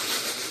you.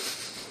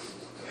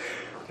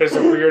 There's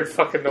a weird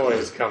fucking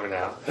noise coming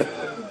out.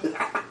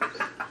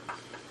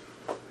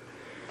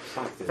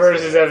 Fuck this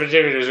Versus guy.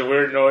 FnJimmy, there's a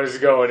weird noise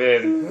going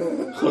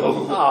in.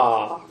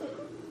 Aw.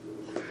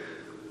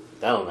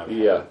 That'll never happen.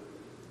 Yeah.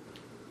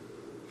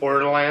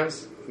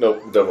 Borderlands?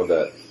 Nope, done with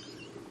that.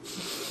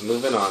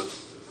 Moving on.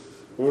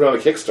 Moving on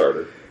to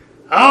Kickstarter.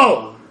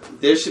 Oh!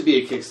 There should be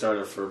a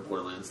Kickstarter for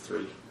Borderlands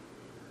 3.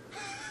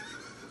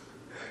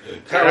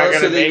 They're not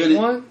gonna make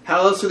one?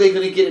 How else are they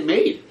going to get it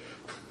made?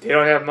 They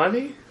don't have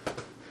money?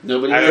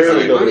 Nobody I has really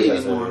any don't money Nobody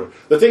has anymore. money.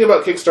 The thing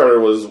about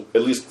Kickstarter was,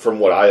 at least from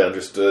what I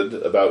understood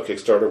about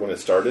Kickstarter when it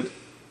started,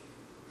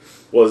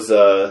 was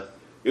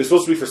it was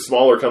supposed to be for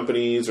smaller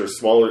companies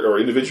or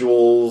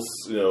individuals,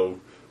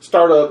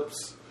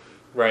 startups,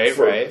 Right,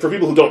 for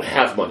people who don't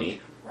have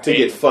money to Right.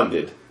 get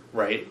funded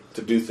Right.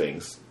 to do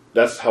things.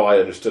 That's how I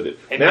understood it.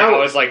 And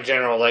now it's like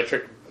General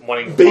Electric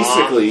wanting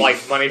Basically- like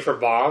money for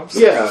bombs?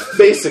 yeah,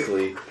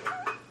 basically,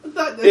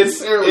 Not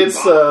it's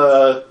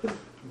necessarily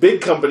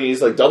big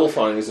companies like Double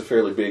Fine is a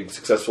fairly big,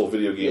 successful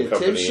video game Tim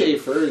company,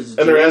 Schafer is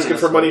and they're doing asking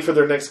for that. money for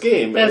their next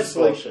game. and That's it's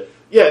like, bullshit.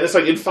 yeah, and it's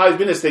like in 5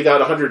 minutes they got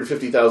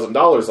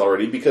 $150,000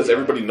 already because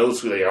everybody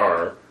knows who they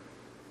are.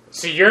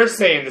 So you're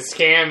saying the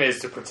scam is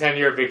to pretend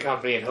you're a big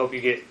company and hope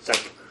you get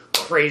like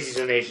crazy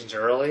donations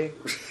early?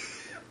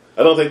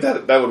 I don't think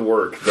that would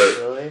work, but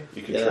Really?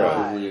 you can Yeah, try.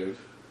 that would be weird.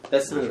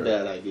 That's not Sure. a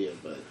bad idea,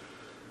 but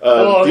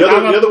Well, the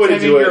I'm other way to pretending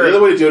do it, you're- the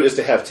other way to do it is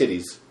to have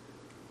titties.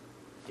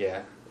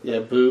 Yeah. yeah,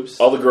 boobs.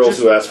 All the girls Just-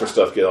 who ask for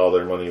stuff get all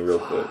their money real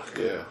quick.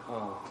 Yeah.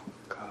 Oh,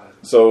 God.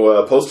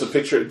 So post a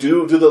picture.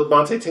 Do the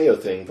Monte Teo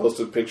thing. Post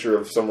a picture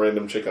of some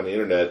random chick on the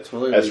internet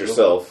Totally as legal.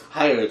 yourself.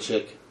 Hire a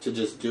chick to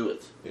just do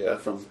it. Yeah.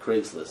 From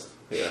Craigslist.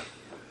 Yeah.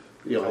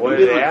 What Have did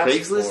you been they on ask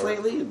Craigslist for?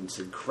 lately? It's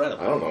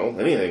incredible. I don't know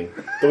anything.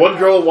 The one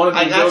girl wanted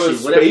I to got go you,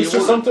 to whatever space you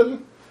or want.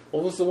 something.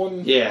 What was the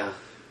one? Yeah.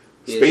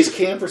 Space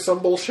camp or some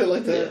bullshit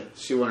like Yeah, that.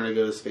 she wanted to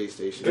go to the space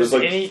station. It was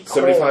like any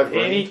 75 cult,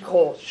 grand. any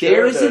cult.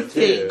 There is a should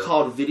thing do.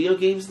 called Video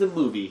Games the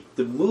Movie.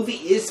 The movie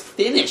is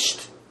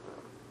finished.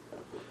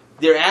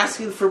 They're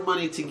asking for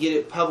money to get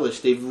it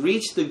published. They've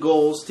reached the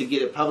goals to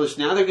get it published.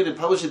 Now they're going to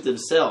publish it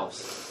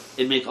themselves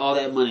and make all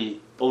that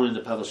money owning the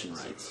publishing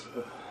rights.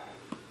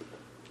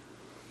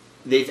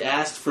 They've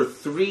asked for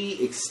 3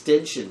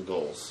 extension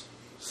goals.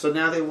 So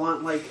now they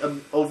want like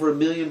over $1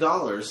 million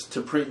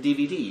to print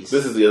DVDs.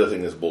 This is the other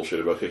thing that's bullshit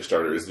about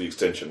Kickstarter is the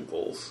extension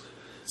goals.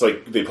 It's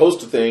like they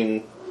post a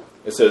thing.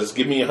 It says,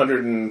 "Give me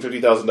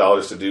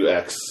 $150,000 to do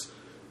X,"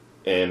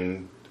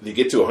 and they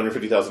get to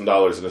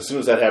 $150,000, and as soon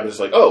as that happens, it's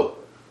like, "Oh,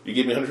 you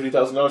gave me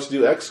 $150,000 to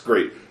do X?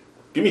 Great.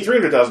 Give me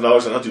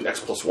 $300,000, and I'll do X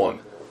plus 1."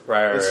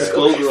 Right. It's right.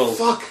 Skullgirls.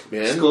 Fuck,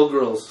 man.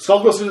 Skullgirls.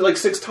 Skullgirls did it like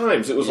 6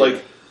 times. It was Yeah.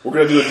 like, we're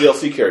going to do a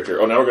DLC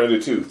character. Oh, now we're going to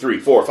do 2, 3,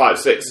 4, 5,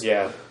 6.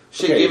 Yeah.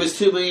 Shit, Okay. give us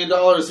 $2 million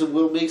and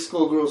we'll make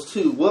Skullgirls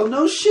 2. Well,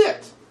 no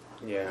shit.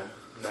 Yeah.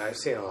 No, I've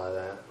seen a lot of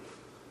that.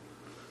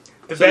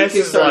 The So best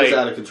is Kickstarter's like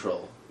out of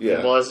control.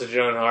 Yeah. Melissa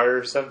Joan Hart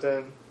or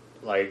something.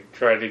 Like,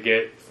 tried to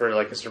get for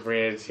like a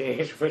Sabrina the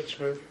Teenage Witch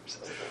movie or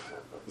something.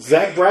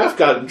 Zach Braff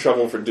got in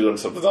trouble for doing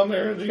something on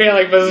there. Yeah,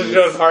 like Melissa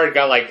Joan Hart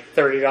got like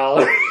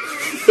 $30.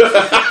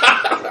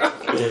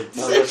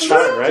 Is that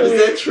true? right? Is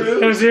that I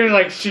true? was hearing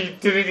like she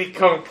didn't even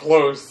come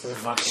close to the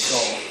fucking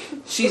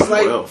goal. She's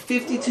like Wow.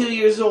 52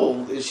 years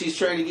old and she's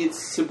trying to get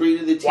Sabrina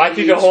the Teenage Why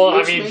did the whole? I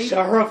Witch mean, made?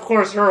 her, of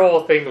course, her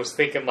whole thing was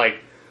thinking like,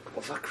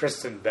 well, fuck,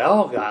 Kristen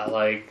Bell got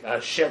like a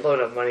shitload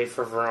of money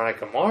for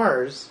Veronica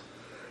Mars.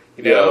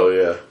 You know,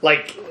 yeah.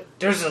 like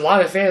there's a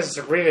lot of fans of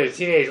Sabrina the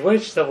Teenage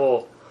Witch that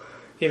will,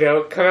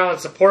 come out and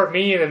support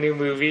me in a new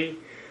movie.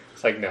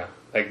 It's like no,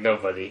 like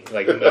nobody,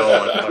 like no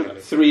one.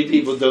 Fucking 3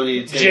 people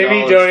donated $10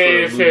 Jimmy for a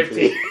donated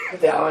movie. 50.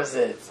 That was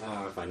it.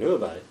 Oh, if I knew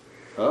about it.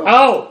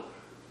 Oh.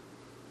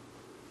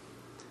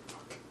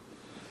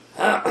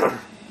 Oh.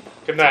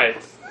 Good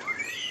night.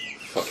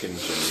 Fucking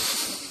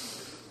Jimmy.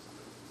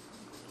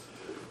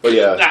 But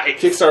yeah,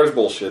 Nice. Kickstarter's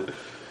bullshit.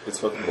 It's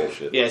fucking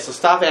bullshit. Yeah, so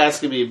stop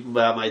asking me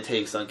about my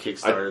takes on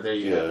Kickstarter. There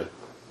you Yeah. go.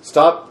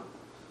 Stop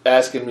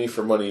asking me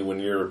for money when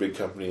you're a big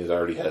company that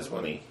already has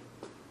money.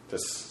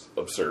 That's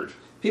absurd.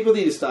 People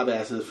need to stop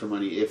asking us for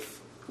money. If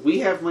we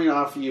have money to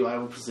offer you, I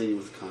will present you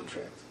with a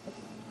contract.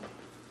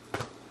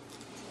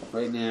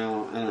 Right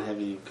now, I don't have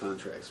any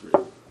contracts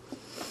written.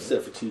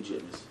 Except for 2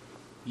 Jimmys.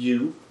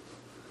 You,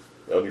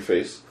 On your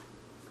face.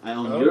 I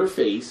own Oh. your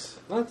face.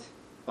 What?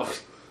 Oh,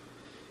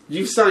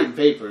 you've signed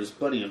papers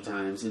plenty of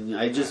times, and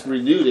I just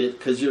renewed it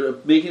because you're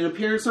making an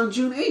appearance on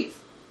June 8th.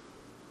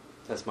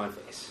 That's my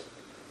face.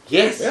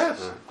 Yes.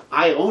 Yes.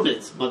 I own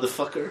it,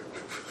 motherfucker.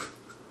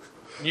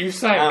 You I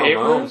signed own my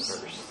own papers.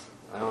 first.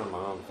 I own my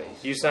own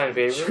face. You signed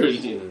papers. Sure you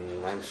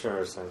do. I'm sure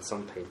I signed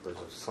some papers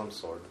of some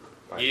sort.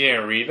 You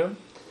didn't read them?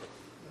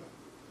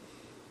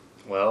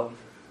 Well,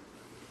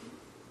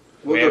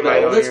 Man,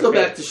 right on Let's your go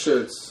face. back to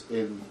shirts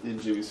in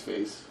Jimmy's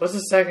face. What's the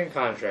second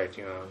contract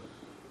you on?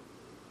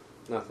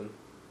 Nothing.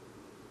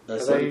 I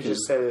thought you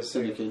just said the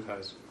second Syndicate.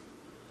 contract.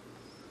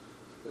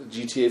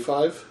 GTA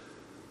 5.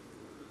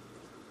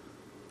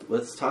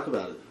 Let's talk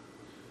about it.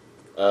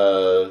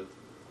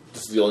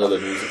 This is the only other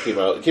news that came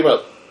out. It came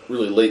out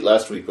really late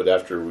last week, but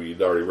after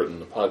we'd already written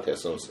the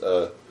podcast notes.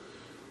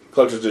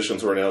 Collector's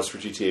editions were announced for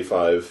GTA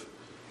 5.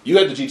 You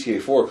had the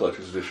GTA 4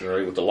 Collector's edition,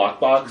 right? With the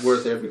lockbox?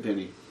 Worth every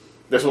penny.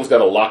 This one's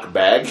got a lock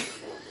bag.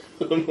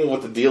 I don't know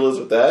what the deal is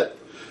with that.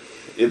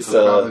 It's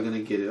I'm probably going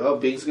to get it. Oh,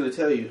 Bing's going to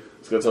tell you.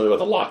 It's going to tell me about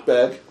the lock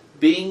bag.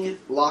 Bing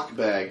lock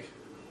bag.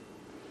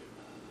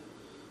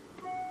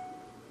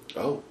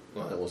 Oh,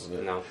 no, that wasn't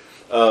it. No.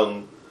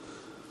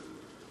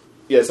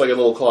 Yeah, it's like a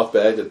little cloth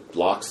bag that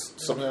locks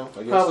somehow,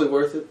 I guess. Probably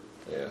worth it.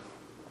 Yeah. The other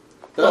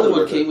Probably one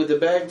worth came it. with the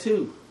bag,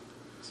 too.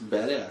 It's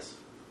badass.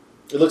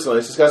 It looks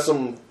nice. It's got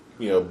some,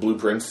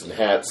 blueprints and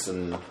hats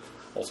and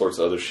all sorts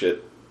of other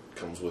shit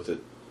comes with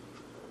it.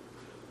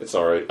 It's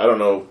alright. I don't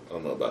know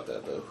about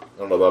that, though. I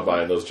don't know about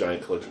buying those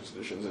giant collector's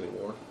editions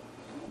anymore.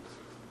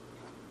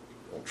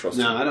 I don't trust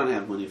No, them. I don't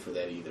have money for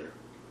that either.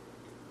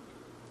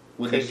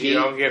 When the Because you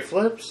game- don't get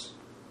flips?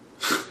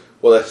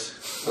 Well,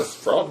 that's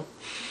the problem.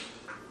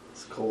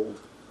 It's cold.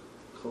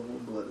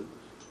 Cold-blooded.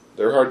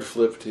 They're hard to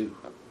flip, too.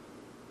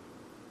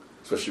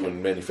 Especially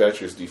when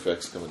manufacturer's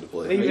defects come into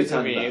play. Leave are you it to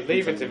talking me. about?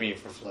 Leave What it are to you me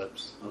for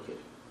flips. Okay.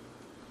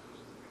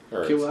 All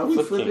right. Okay, well, are we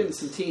Flip flipping Kings.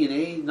 some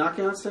TNA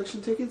knockout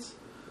section tickets?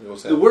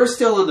 What's happening? We're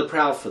still on the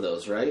prowl for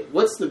those, right?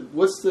 What's the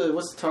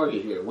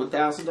target here?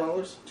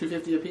 $1,000?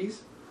 $250 a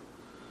piece?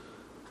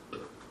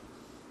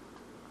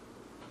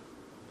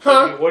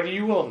 Huh? What are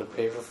you willing to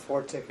pay for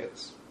 4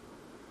 tickets?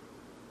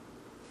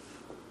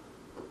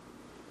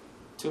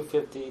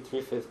 $250,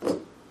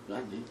 $350.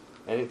 Right, man.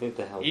 Anything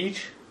to help.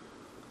 Each?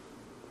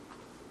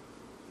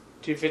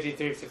 $250,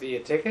 $350 a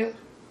ticket?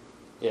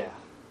 Yeah.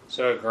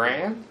 So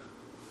 $1,000?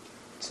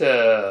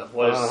 To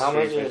what is How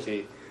much is-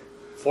 $350?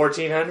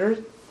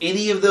 $1,400?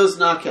 Any of those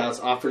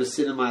knockouts offer to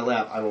sit in my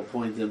lap, I will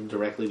point them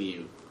directly to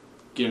you.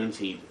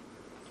 Guaranteed.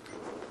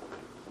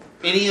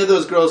 Any of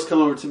those girls come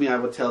over to me, I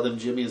will tell them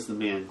Jimmy is the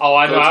man. Oh,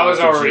 I know. Go I talk was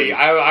to already. Jimmy.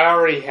 I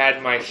already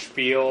had my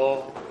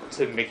spiel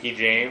to Mickey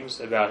James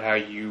about how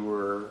you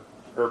were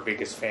her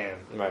biggest fan,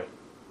 Right.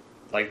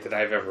 like that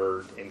I've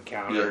ever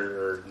encountered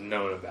or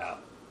known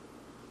about.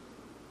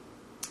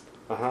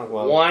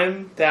 Well,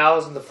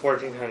 1,000 to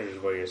 1,400 is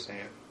what you're saying.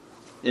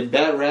 And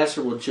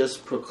BatRastered will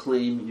just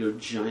proclaim your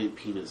giant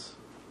penis.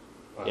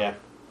 Wow. yeah.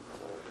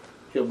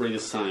 He'll bring a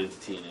sign to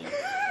TNA.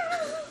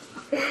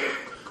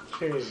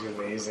 Jimmy's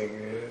amazing,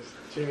 dude.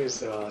 Jimmy's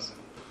so awesome.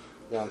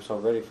 Yeah, I'm so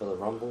ready for the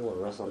Rumble or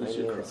What's your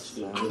WrestleMania. cross, It's,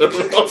 dude?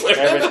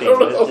 everything.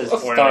 Let's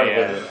just start with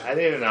it. I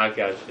think the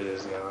knockout shit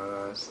is going,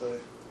 honestly.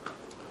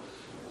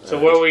 So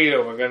what are we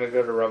doing? We're going to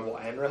go to Rumble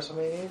and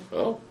WrestleMania?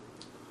 Oh.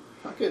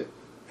 Fuck it.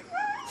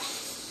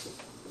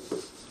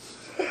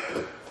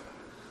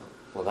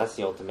 Well, that's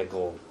the ultimate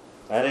goal.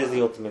 That is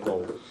the ultimate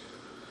goal.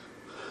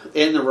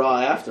 And the Raw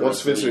after.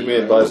 Once Vince WrestleMania, McMahon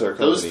right? buys our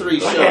Those company.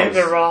 three And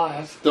the shows. Raw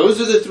after.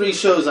 Those are the 3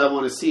 shows I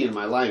want to see in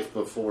my life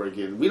before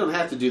again. We don't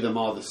have to do them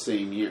all the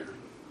same year.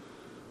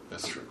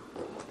 That's true.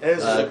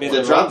 should be The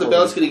the Drop the Rumble.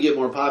 Belt's going to get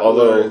more popular,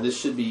 Although- and this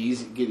should be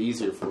get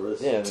easier for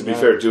us. Yeah. To be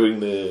fair, doing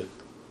the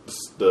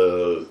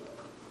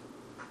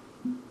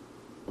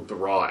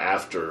Raw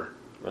after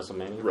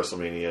WrestleMania.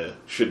 WrestleMania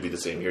should be the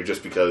same here,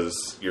 just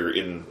because you're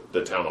in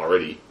the town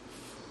already.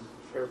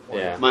 Fair point.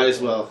 Yeah. Might as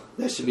well.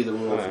 That should be the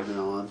rule Alright. from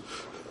now on.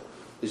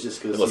 It's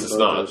just because Unless it's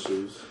not. those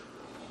shoes.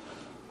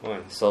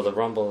 Alright, so the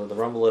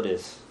Rumble it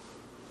is.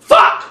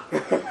 Fuck!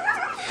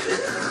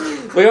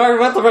 We already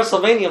went to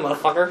WrestleMania,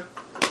 motherfucker.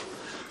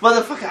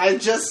 Motherfucker, I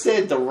just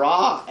said the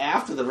Raw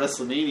after the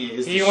WrestleMania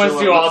is the He show wants to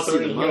I do want all see three.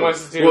 the He most.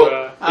 wants to do.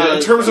 Well,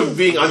 in terms of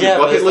being on Yeah, your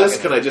but bucket it's not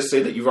list, gonna- can I just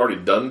say that you've already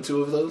done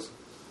 2 of those?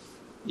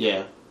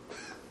 Yeah.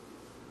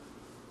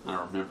 I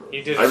don't remember.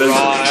 you did I know Raw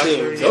you- after. Oh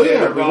you did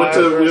yeah, the we Raw went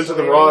after to the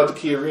WrestleMania? Raw at the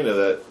Key Arena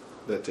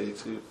that day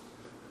too.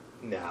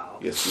 No.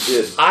 Yes,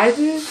 you did. I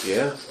did?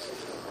 Yeah,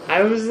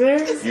 I was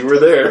there? you were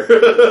there.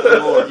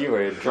 Lord, you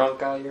were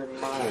drunk out of your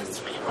mind.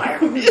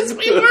 Yes,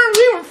 we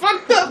were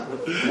fucked up.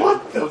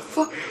 What the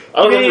fuck?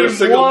 I don't remember a Name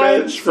single one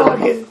match from.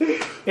 fucking-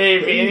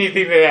 Name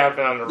anything that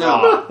happened on the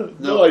Raw.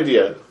 No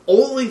idea.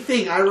 Only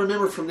thing I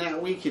remember from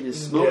that weekend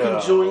is smoking No.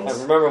 I joints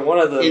remember one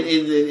of the.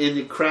 in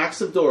the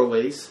cracks of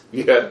doorways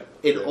Yeah,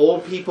 and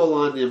old people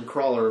on them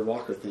crawler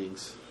walker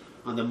things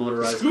on the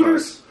motorized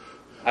scooters. cars.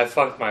 I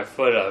fucked my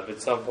foot up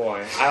at some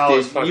point. I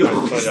always Dude, fuck you my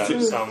always foot up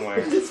do.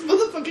 somewhere. This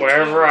motherfucking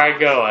Wherever I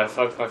go, I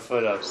fuck my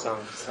foot up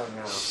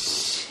somehow.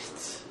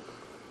 Shit.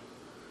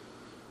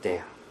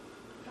 Damn.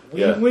 We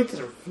Yeah. went to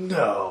the...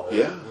 No.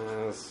 Yeah,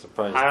 I was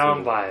surprised. I don't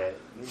too. buy it.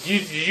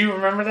 Did you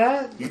remember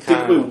that? you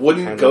think we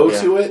wouldn't Kinda, go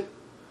yeah. to it?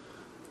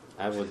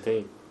 I would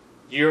think.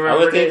 You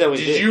remember would think it? that we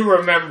Did did. you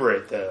remember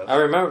it though? I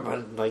remember,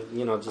 but like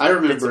just I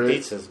remember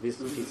bits it. and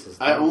pieces.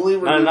 I only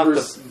Not remember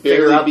enough to figure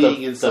barely out being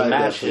the inside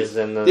matches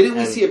that and the. Didn't we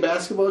and see a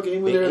basketball game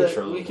in the there that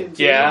intro weekend?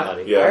 Too? Yeah,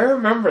 Yeah. I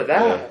remember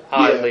that.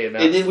 Oddly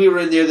enough, And then we were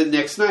in there the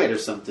next night or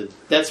something.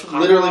 That's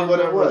literally what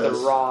it remember was.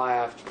 The Raw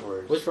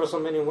afterwards. Which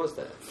WrestleMania was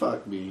that?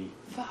 Fuck me.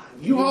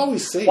 You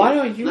always say Why it.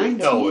 don't you 19.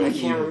 know I it?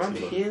 can't remember.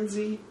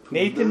 Pansy.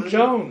 Nathan Punani,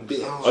 Jones.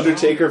 bitch.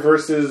 Undertaker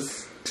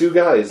versus two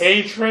guys.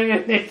 A-Train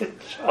and Nathan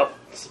Jones.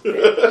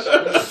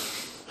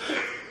 Bitch.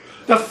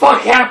 The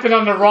fuck happened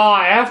on the Raw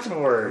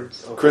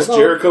afterwards? Chris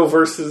Jericho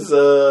versus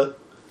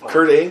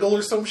Kurt Angle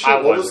or some shit. I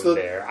What wasn't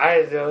there.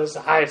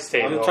 I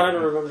stayed I'm home. trying to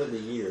remember the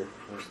year.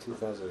 It was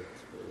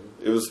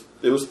 2003.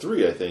 It was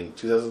 3, I think.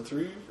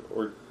 2003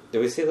 or Did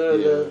we see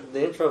the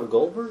intro of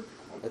Goldberg?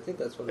 I think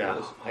that's what it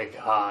was. Oh my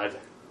god.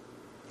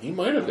 he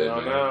might have I been.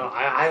 don't man. know.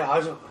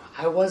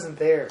 I wasn't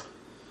there.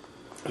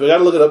 Do I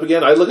gotta look it up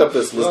again? I look up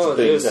this list Oh, of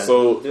things do that.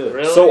 so Do it.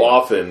 Really? so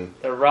often.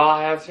 The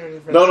Raw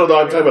after? No, I'm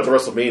talking about the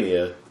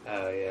WrestleMania.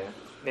 Oh yeah.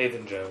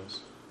 Nathan Jones.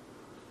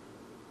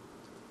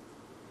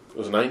 It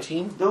was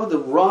 19. No, the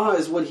Raw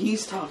is what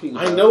he's talking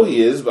about. I know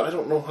he is, but I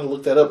don't know how to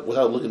look that up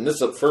without looking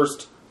this up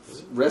first.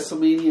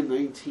 WrestleMania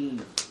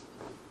 19.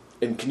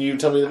 And can you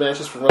tell me the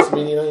matches from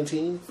WrestleMania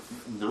 19?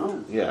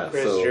 No. Yeah,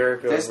 Chris so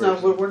Jericho. That's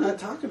not what we're not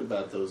talking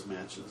about, those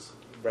matches.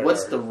 Bret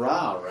What's Hart. the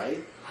Raw,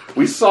 right?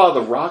 we saw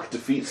The Rock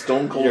defeat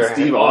Stone Cold You're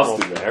Steve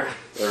almost Austin there. at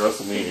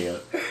WrestleMania.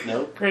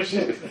 Nope.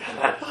 Christian.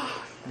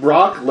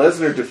 Brock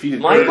Lesnar defeated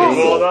Michael. Kurt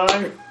Hold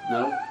Angle. on.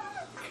 Nope.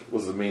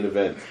 Was the main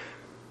event.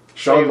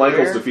 Shawn Wait,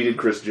 Michaels where? defeated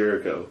Chris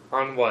Jericho.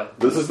 On what?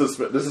 This is the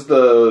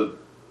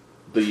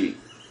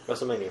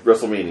WrestleMania.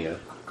 WrestleMania.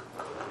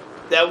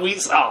 That we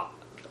saw.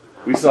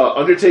 We saw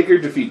Undertaker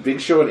defeat Big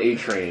Show and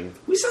A-Train,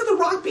 We saw The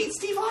Rock beat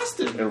Steve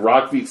Austin. and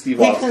Rock beat Steve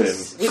We Austin. couldn't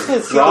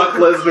see Brock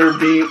Lesnar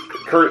beat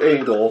Kurt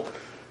Angle.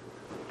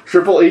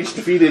 Triple H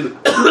defeated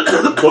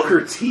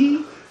Booker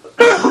T.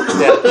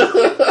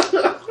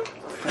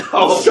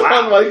 Oh,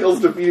 Shawn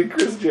Michaels defeated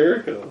Chris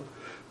Jericho.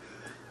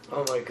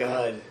 Oh my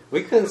god.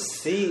 We couldn't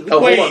see. We Oh,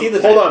 couldn't hold see on,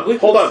 the hold match- on, we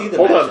hold couldn't on, see the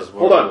hold on, matches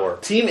hold where we were.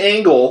 on. Team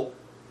Angle,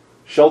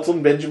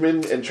 Shelton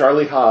Benjamin and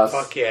Charlie Haas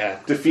Fuck yeah.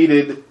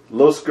 defeated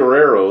Los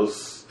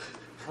Guerreros,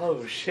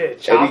 Oh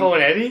shit. Chavo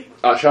and Eddie?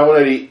 Chavo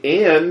and Eddie,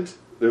 and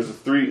there's a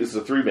this is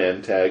a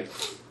 3-man tag.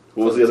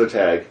 What was the other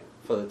tag?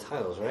 For the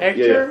titles, right?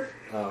 Hector?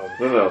 No.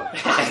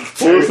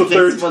 What was the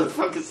third? This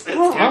motherfucker said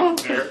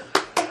Hector.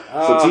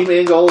 So Team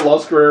Angle,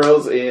 Los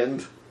Guerreros,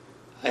 and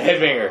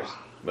Headbangers.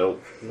 no.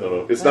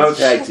 It's not a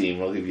tag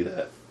team. I'll give you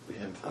that.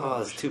 And,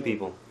 Oh, it's 2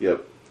 people.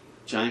 yep.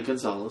 Giant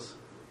Gonzalez.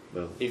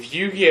 No. If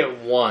you get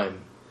one,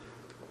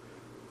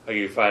 I'll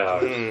give you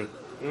 $5.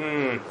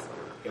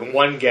 In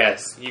one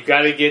guess. You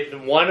gotta get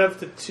one of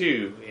the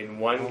 2 in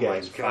one Oh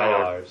guess. my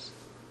God. $5.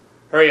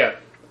 Hurry up.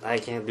 I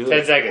can't do 10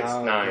 it. seconds.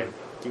 Oh, 9,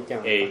 keep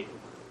counting. 8,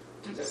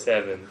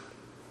 7,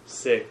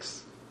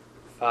 6,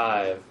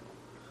 5,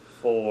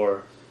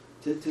 4,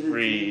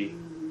 3,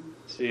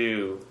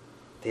 2,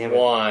 Damn it.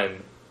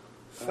 1.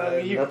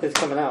 Fuck you. Nothing's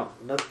coming out.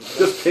 Nothing.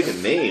 Just pick a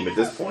name at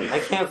this point. I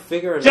can't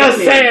figure it Just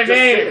out. say a Just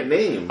say a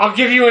name. name. I'll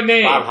give you a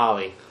name. Bob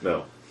Holly.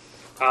 No.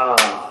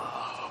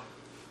 I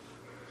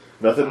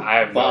Nothing.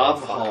 have Bob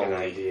no fucking Holly.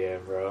 idea,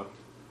 bro.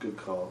 Good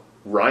call.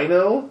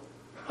 Rhino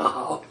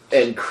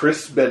and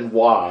Chris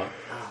Benoit.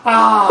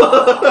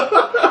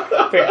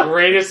 The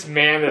greatest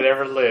man that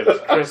ever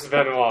lived, Chris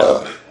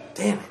Benoit.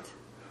 Damn it.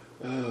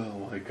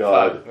 Oh my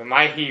god.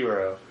 My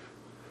hero.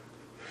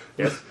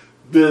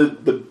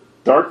 The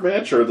dark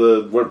match or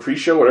the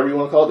pre-show, whatever you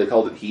want to call it, they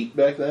called it Heat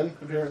back then,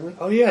 apparently.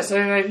 Oh yeah,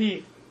 Saturday Night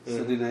Heat.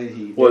 Sunday Night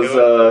Heat.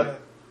 Was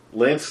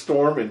Lance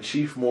Storm and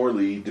Chief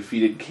Morley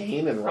defeated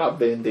Kane and Rob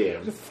Van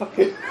Dam.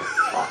 Fucking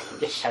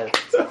Yes.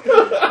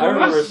 I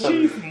remember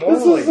Chief some.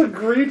 This was a Morley.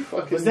 great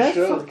fucking Was that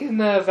show. fucking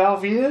Val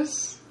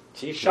Venus?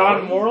 Chief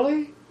Sean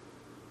Morley?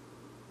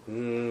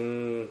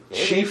 Maybe.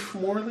 Chief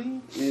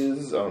Morley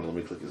is... Oh, let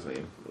me click his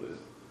name. What is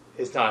it?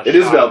 It's not. It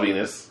is Val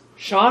Venus.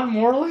 Sean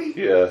Morley?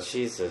 Yeah.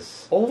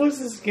 Jesus. What was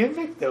his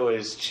gimmick though?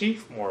 Is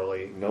Chief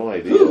Morley? No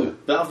idea. Who?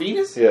 Val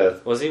Venus? Yeah.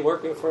 Was he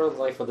working for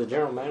the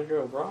general manager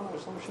of Raw or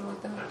some shit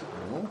like that?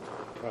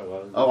 Probably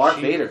wasn't. Oh, Art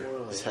Chief Vader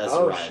Morley. has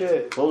Oh, arrived.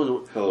 shit. What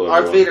was Hello,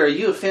 Art everyone. Vader, are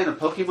you a fan of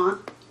Pokemon?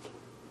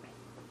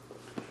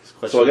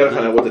 So I gotta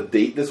find out what the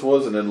date this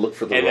was and then look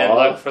for the And Raw.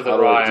 then look for the How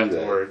do Raw I do that?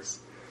 afterwards.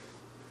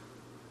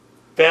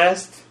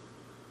 Best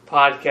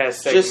podcast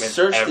segment Just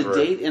search ever. the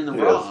date in the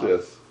Raw.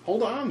 Yes.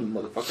 Hold on,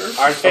 motherfucker.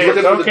 Art Vader,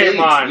 I'm looking for the dates.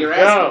 Pokemon, You're go.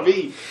 asking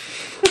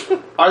me.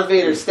 Art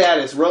Vader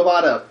status,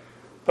 robot up.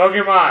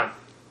 Pokemon.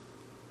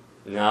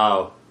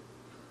 No.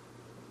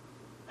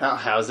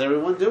 How's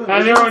everyone doing?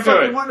 How's We're everyone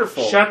fucking doing?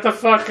 Wonderful. Shut the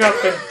fuck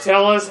up and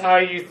tell us how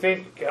you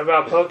think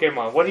about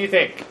Pokemon. What do you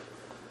think?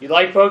 You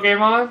like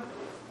Pokemon?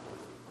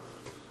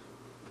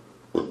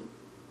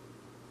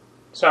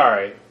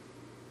 Sorry.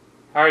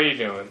 How are you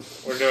doing?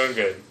 We're doing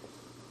good.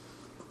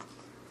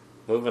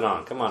 Moving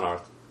on. Come on,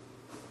 Arth.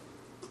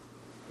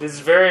 This is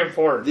very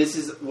important. This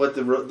is what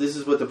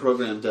the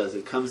program does.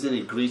 It comes in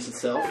and greets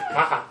itself.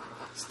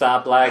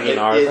 Stop lagging,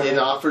 Arthur. It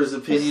offers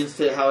opinions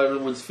to how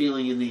everyone's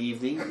feeling in the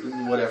evening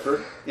and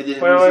whatever. And then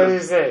What did you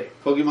say?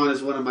 Pokemon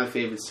is one of my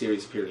favorite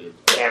series, period.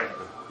 Damn it.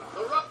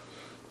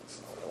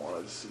 That's not what I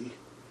wanted to see.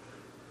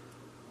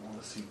 I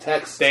want to see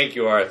text. Thank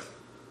you, Arth.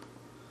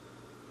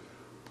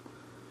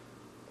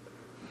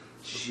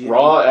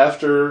 Raw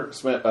after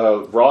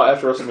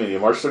WrestleMania,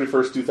 March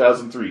 31st,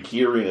 2003,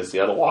 Key Arena,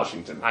 Seattle,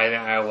 Washington.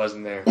 I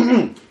wasn't there.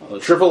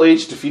 Triple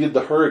H defeated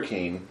the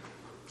Hurricane.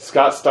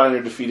 Scott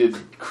Steiner defeated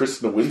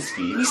Chris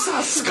Nowinski. We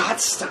saw Scott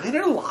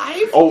Steiner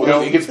live? Oh,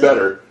 no, it gets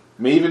better.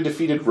 Maven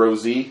defeated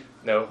Rosie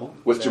No.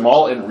 with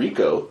Jamal and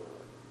Rico.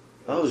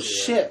 Oh,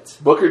 shit.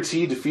 Booker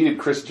T defeated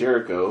Chris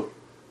Jericho.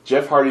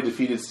 Jeff Hardy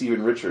defeated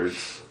Steven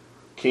Richards.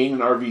 Kane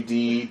and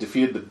RVD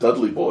defeated the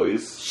Dudley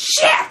Boys.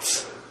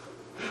 Shit!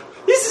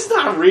 This is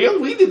not real.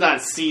 We did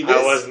not see this.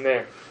 I wasn't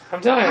there.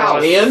 I'm telling you. How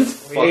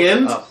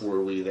And up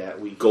were we that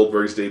week?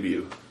 Goldberg's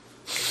debut.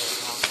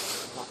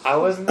 I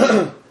wasn't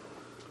there.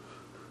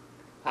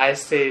 I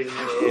stayed.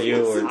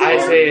 You were I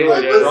stayed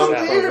drunk at Joe's from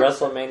house.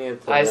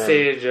 WrestleMania to I then.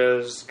 stayed at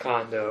Joe's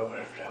condo,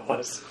 whatever that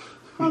was.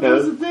 I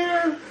wasn't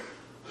there.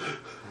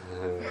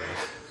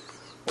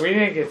 We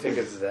didn't get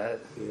tickets to that.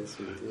 Yes,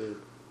 we did.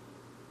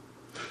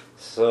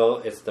 So,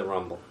 it's the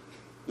Rumble.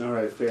 All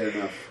right, fair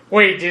enough.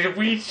 Wait, did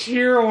we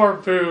cheer or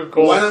boo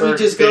Goldberg? Why don't we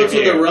just go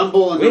to the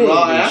Rumble and We the didn't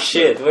Raw do after?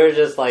 shit. We're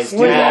just like,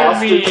 What do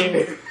yeah. you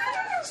mean?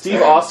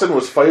 Steve Austin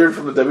was fired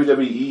from the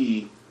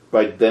WWE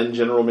by then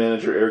General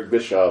Manager Eric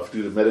Bischoff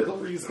due to medical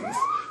reasons.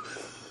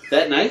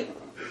 That night?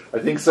 I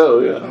think so,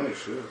 yeah. Oh,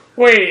 sure.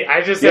 Wait,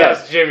 I just Yeah.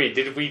 asked Jimmy,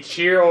 did we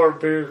cheer or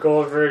boo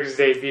Goldberg's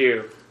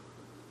debut?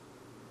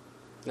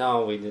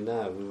 No, we did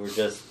not. We were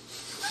just,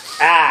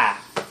 ah!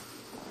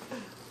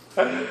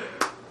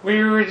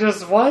 We were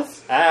just what?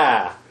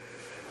 Ah!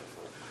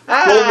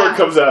 Goldberg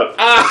comes out.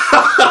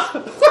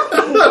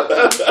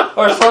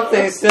 Or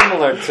something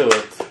similar to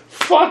it.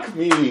 Fuck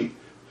me.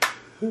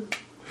 But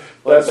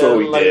That's what then,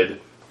 we like,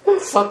 did.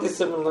 Something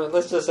similar.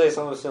 Let's just say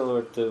something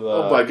similar to.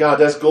 Oh my god,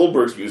 that's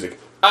Goldberg's music.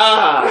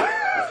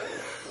 Ah!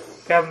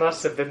 That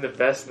must have been the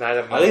best night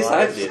of my At least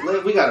I life.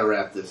 did. We gotta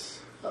wrap this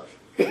up.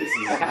 This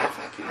is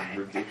fucking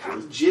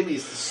ridiculous.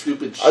 Jimmy's the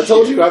stupid shit. I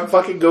told you I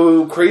fucking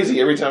go crazy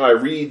every time I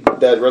read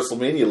that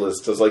WrestleMania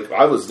list. I was like,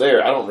 I was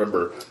there. I don't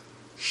remember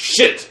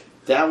shit.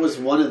 That was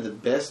one of the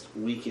best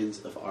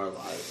weekends of our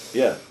lives.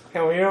 Yeah.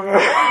 Can we remember?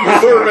 I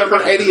don't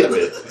remember any of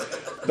it.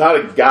 Not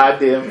a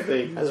goddamn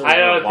thing. I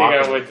don't think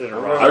I went to the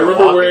Raw. I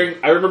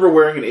remember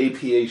wearing an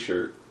APA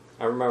shirt.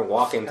 I remember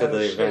walking to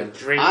the event.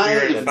 Drink I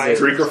beer and am- fight.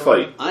 Drink or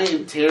fight. I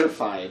am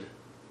terrified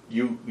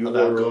You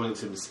about were going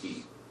to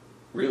Mesquite.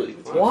 really?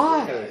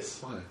 Why?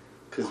 Why?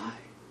 Because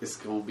it's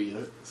gonna be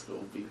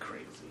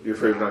crazy. You're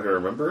afraid we're not going to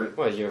remember it?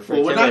 What, you're afraid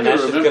Well, we're Tim not and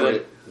gonna Ash is remember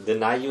gonna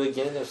deny you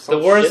again if some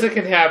The worst shit?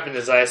 that can happen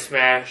is I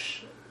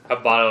smash a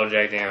bottle of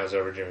Jack Daniels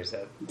over Jimmy's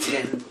head.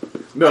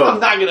 No, I'm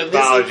not gonna miss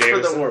Wow, it for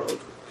Jameson. the world.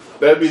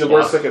 that'd be the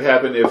worst that could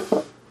happen if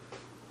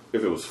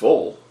it was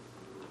full.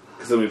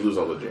 Because then we'd lose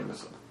all the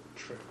Jameson.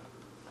 True.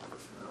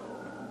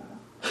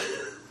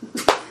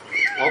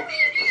 Oh,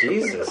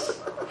 Jesus.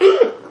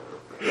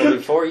 Well,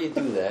 before you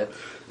do that,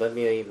 let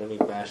me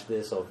bash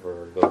this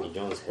over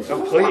GoukiJones' head.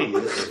 Oh, please.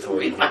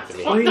 Before you get to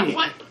me. Please.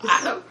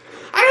 I don't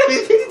have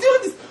anything to do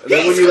with this.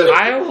 then when you-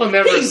 I will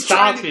never He's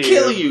stop trying to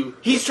kill you.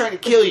 He's trying to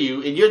kill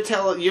you, and you're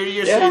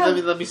Yeah.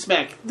 saying, let me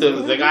smack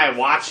the guy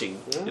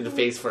watching in the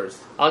face first.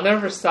 I'll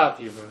never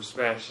stop you from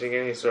smashing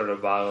any sort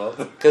of bottle.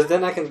 Because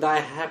then I can die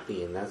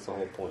happy, and that's the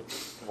whole point.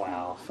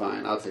 Wow.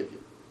 Fine, I'll take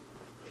it.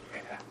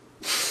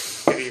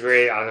 It'd be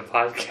great on the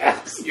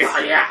podcast.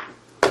 Yeah.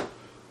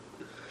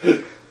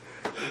 Here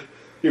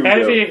we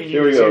That'd go. be a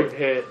Here we go. YouTube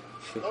hit.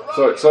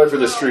 Sorry for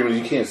this stream,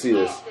 you can't see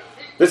this.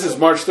 This is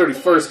March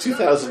 31st,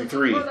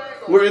 2003.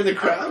 We're in the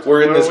crowd.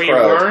 We're in Where this we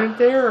crowd. weren't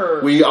there?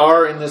 Or? We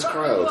are in this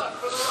crowd.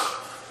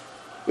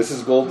 This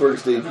is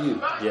Goldberg's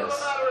debut. Yes.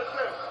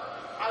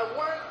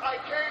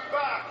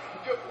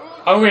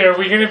 Oh wait, are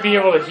we going to be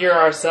able to hear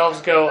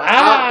ourselves go,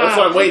 That's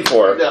what I'm waiting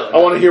for. No. I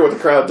want to hear what the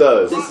crowd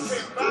does. This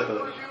is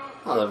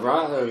Oh,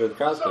 the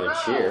crowd's gonna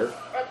cheer.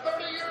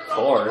 Of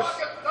course.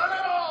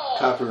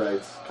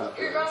 copyrights.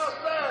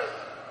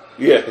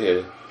 Yeah.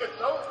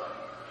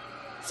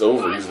 It's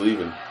over. He's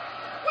leaving.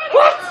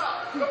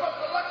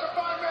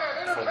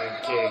 Fucking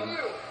king.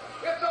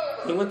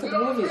 He went to the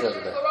movies over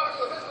there.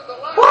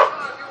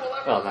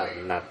 Well,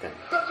 not then.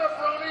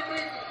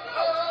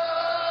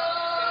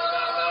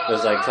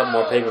 There's like a couple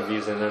more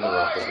pay-per-views and then the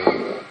Rock was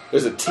doing.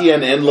 There's a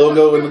TNN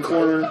logo in the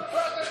corner.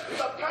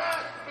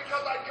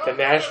 The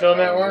Nashville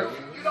Network?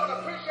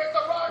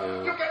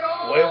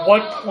 At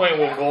what point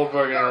will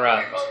Goldberg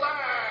interrupt?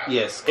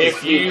 Yes.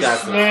 If you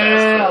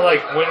smell,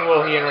 like, when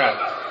will he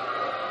interrupt?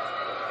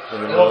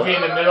 In the Will it be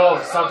middle, in the middle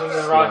of something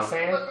the Rock's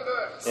saying?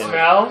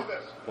 Smell?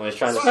 when he's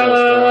trying to sell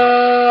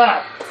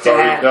a story.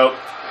 Sorry, nope.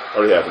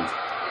 Already happened.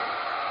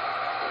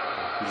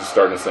 He's just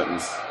starting a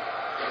sentence.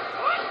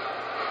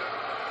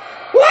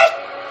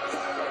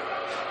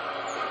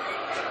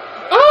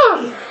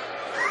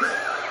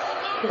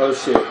 Oh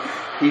shit.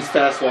 He's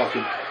fast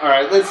walking.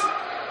 Alright, let's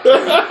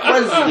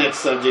What is the next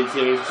subject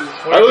here?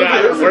 We're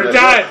done. We're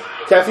done.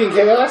 Caffeine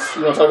Chaos?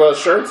 You want to talk about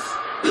shirts?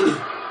 You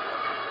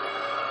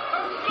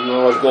want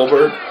to watch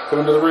Goldberg come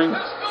into the ring?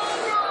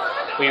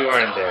 We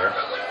weren't there.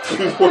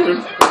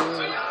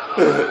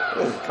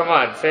 Come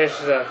on, finish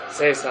it up.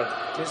 Say something.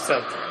 Do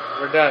something.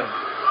 We're done.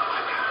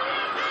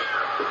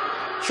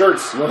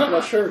 Shirts. You want to talk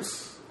about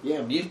shirts?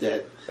 Yeah, mute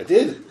that. I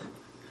did.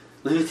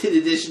 Limited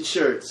edition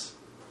shirts.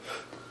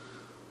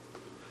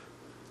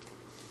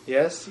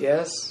 Yes,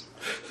 yes.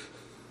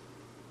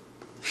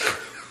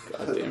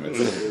 God damn it.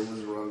 It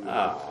was wrong.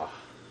 Oh.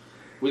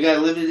 We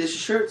got limited edition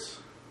shirts.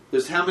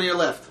 There's how many are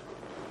left?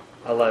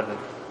 11.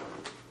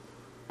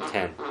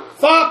 10.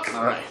 Fuck!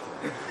 Alright.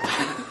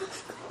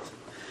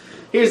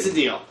 Here's the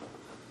deal.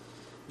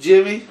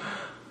 Jimmy,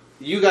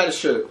 you got a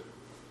shirt.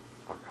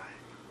 Alright.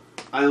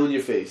 I own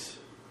your face.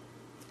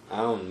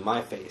 I own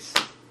my face.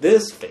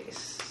 This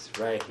face.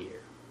 Right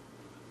here.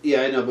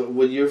 Yeah, I know, but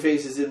when your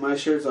face is in my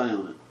shirts, I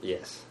own it.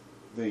 Yes.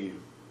 Thank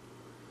you.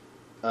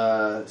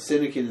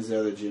 Syndicate is the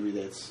other Jimmy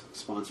that's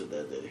sponsored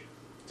that day.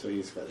 So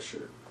he's got a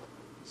shirt.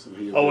 So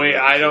Oh, wait,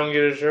 I don't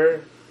get a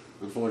shirt?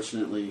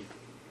 Unfortunately.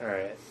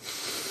 Alright.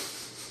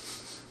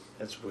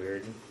 That's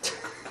weird.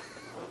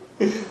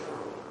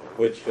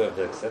 Would you have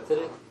accepted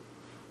it?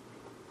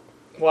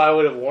 Well, I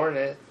would have worn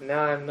it.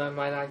 Now I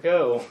might not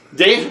go.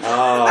 Damn!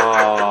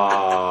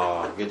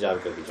 Oh, good job,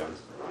 GoukiJones.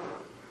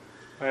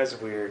 That's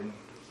weird.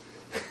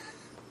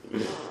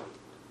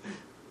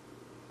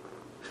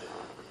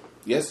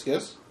 Yes,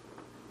 yes.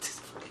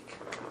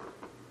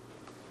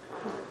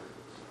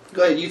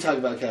 Go ahead, you talk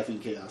about Caffeine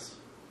Chaos.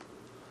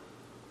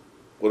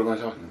 What am I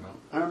talking about?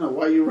 I don't know,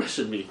 why are you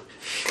rushing me?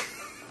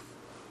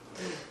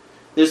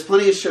 There's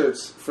plenty of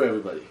shirts for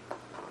everybody.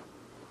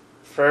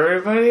 For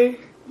everybody?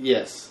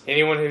 Yes.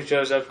 Anyone who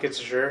shows up gets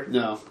a shirt?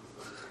 No.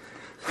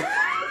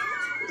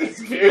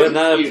 But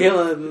not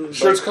appealing.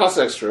 Shirts cost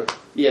extra.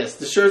 Yes,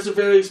 the shirts are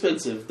very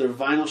expensive. They're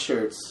vinyl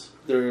shirts.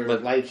 They're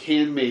like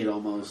handmade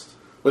almost.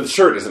 Well, the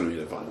shirt isn't made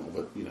of vinyl,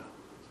 but you know.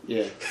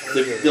 Yeah.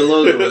 The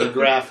logo, the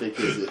graphic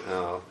is it.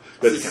 Oh.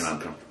 That's kind of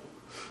uncomfortable.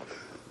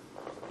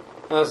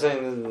 I was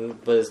saying,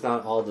 but it's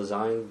not all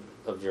design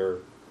of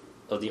the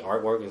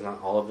artwork. Is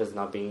not all of it's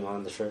not being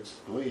on the shirts.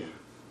 Oh yeah.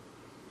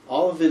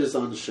 All of it is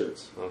on the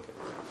shirts. Okay.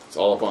 It's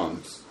all up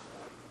on.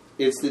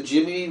 It's the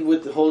Jimmy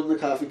with holding the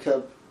coffee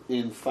cup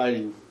and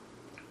fighting.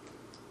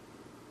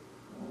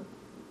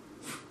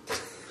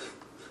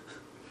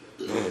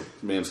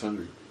 Man's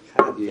hungry.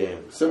 God Yeah.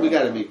 damn. So we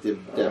got to make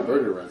that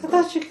burger run. I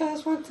thought you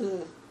guys went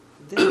to.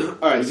 All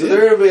right, so did?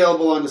 they're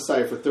available on the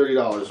site for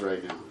 $30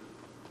 right now.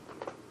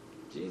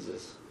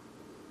 Jesus.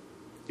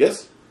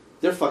 Yes?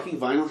 They're fucking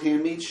vinyl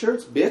handmade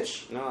shirts,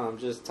 bitch. No, I'm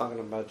just talking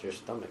about your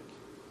stomach.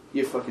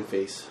 Your fucking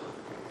face.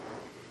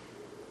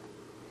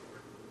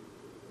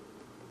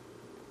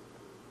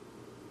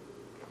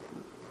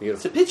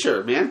 It's a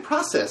picture, man.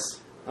 Process.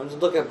 I'm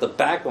just looking at the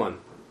back one.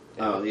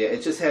 Oh, yeah.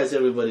 It just has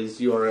everybody's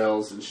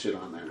URLs and shit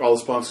on there. All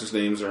the sponsors'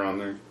 names are on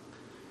there.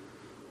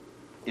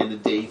 And the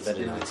dates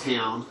Very and the nice.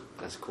 town.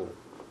 That's cool.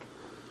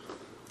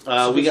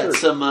 We got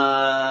some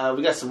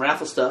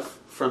raffle stuff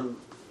from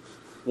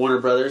Warner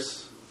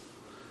Brothers.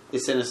 They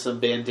sent us some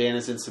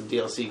bandanas and some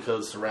DLC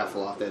codes to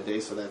raffle off that day,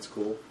 so that's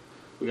cool.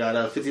 We got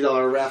a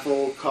 $50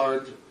 raffle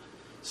card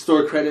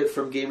store credit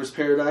from Gamers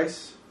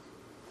Paradise.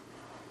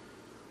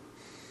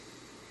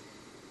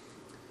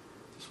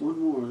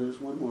 There's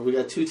one more. We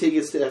got 2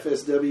 tickets to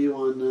FSW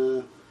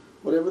on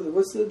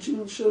what's the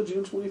June show?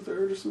 June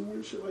 23rd or some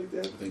weird shit like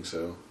that. I think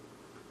so.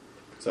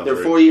 Sounds Their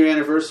right. 4-year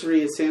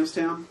anniversary at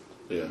Samstown.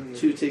 Yeah.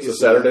 2 tickets. So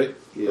Saturday?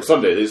 Yeah. Or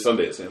Sunday. It's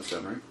Sunday at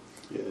Samstown, right?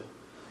 Yeah.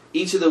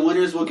 Each of the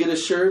winners will get a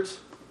shirt,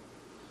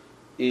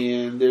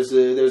 and there's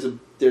a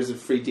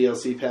free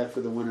DLC pack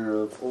for the winner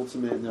of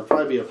Ultimate, and there'll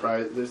probably be a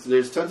prize.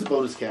 There's tons of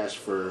bonus cash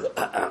for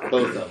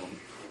both of them.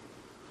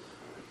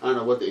 I don't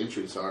know what the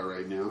entries are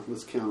right now.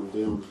 Let's count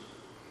them down.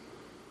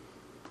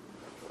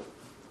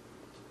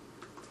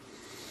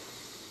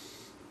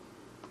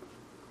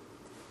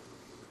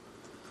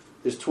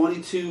 There's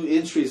 22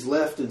 entries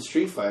left in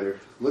Street Fighter.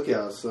 Look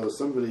out, so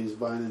somebody's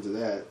buying into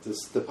that.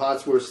 The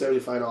pot's worth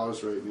 $75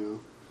 right now.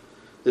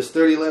 There's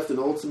 30 left in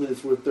Ultimate,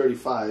 it's worth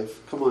 $35.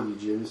 Come on, you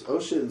Jimmys. Oh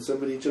shit, and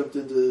somebody jumped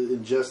into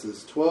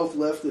Injustice. 12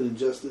 left in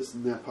Injustice,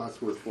 and that pot's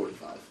worth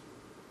 $45.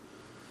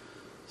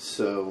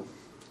 So,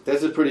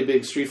 that's a pretty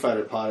big Street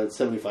Fighter pot at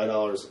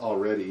 $75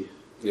 already.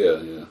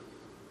 Yeah, yeah.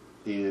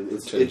 And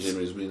it's 10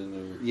 Jimmys being in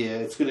there. yeah,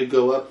 it's going to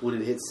go up when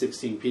it hits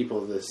 16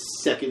 people. The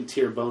second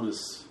tier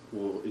bonus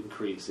will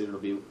increase. There'll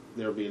be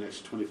an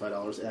extra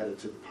 $25 added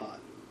to the pot.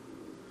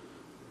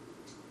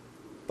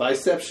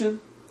 Biception?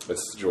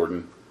 That's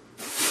Jordan.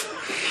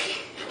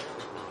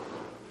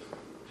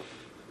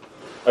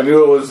 I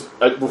knew it was,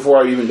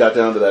 before I even got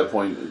down to that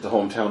point, the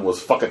hometown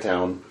was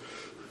Fuck-a-town.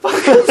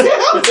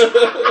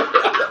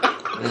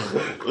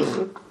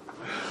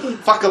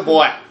 Fuck a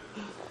boy.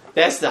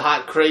 That's the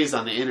hot craze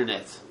on the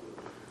internet.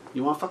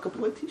 You want Fuck a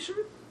boy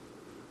t-shirt?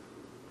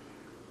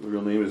 The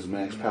real name is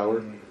Max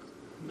Power.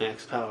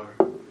 Max Power.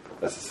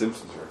 That's a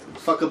Simpsons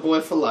reference. Fuck a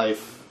boy for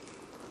life.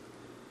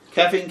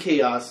 Cafe and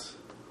Chaos,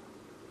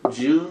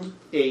 June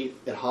 8th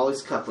at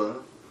Holly's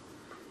Cuppa.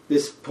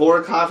 This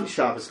poor coffee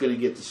shop is going to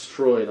get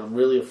destroyed. I'm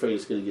really afraid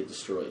it's going to get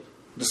destroyed.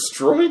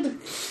 Destroyed?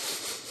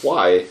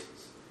 Why?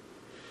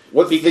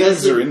 What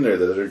Because things are in there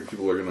that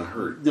people are going to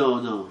hurt?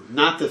 No,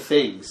 not the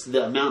things.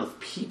 The amount of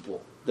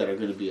people that are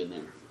going to be in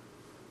there.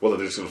 Well,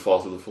 they're just going to fall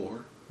through the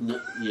floor? No,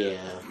 yeah,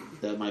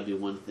 that might be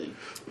one thing.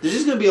 There's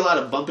just going to be a lot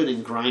of bumping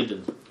and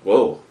grinding.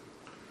 Whoa.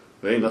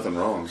 There ain't nothing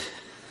wrong.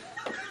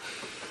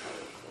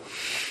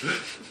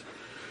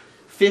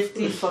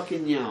 50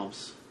 fucking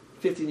yalms.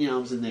 50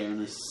 yalms in there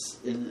in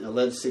an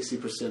alleged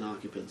 60%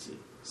 occupancy.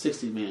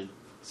 60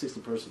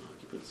 person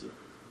occupancy.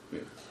 Yeah.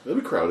 It'll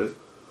be crowded.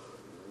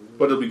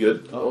 But it'll be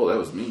good. Oh, that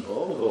was me.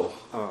 Oh.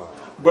 Oh.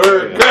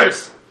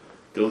 Burgers!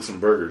 Go with some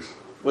burgers.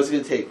 What's it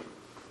going to take?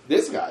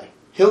 This guy.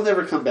 He'll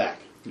never come back.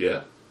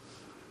 Yeah.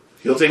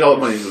 He'll take all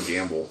the money and go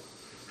gamble.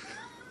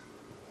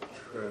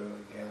 True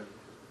again.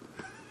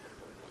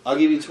 I'll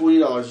give you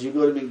 $20. You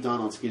go to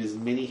McDonald's, get as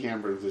many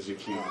hamburgers as you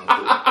can.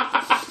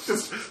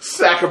 Just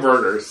sack of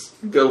burgers.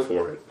 Go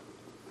for it.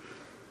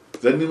 Is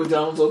that new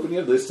McDonald's open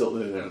yet? They still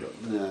there. No.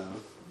 They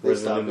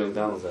Where's the stopped new it.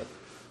 McDonald's at?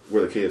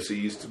 Where the KFC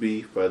used to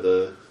be by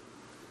the.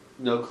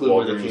 No clue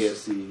where the Walgreens.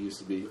 KFC used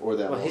to be. Or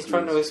that Well, he's Walgreens.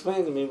 trying to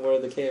explain to me where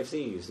the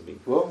KFC used to be.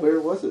 Well, where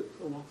was it?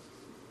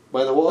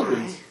 By the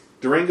Walgreens.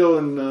 Durango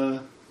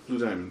and Blue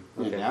Diamond.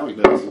 Yeah, Okay. now he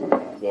knows.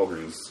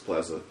 Walgreens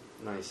Plaza.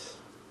 Nice.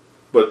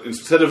 But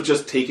instead of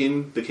just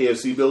taking the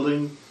KFC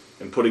building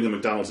and putting a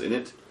McDonald's in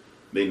it,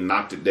 they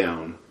knocked it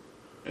down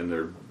and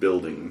they're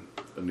building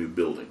a new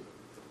building.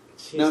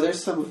 No,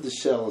 there's some of the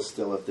shell is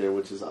still up there,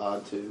 which is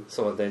odd too.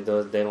 So they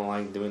don't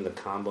like doing the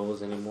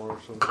combos anymore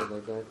or something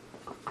like that?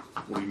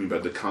 What do you mean by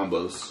the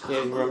combos? Yeah,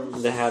 remember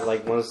they had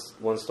like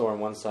one store on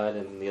one side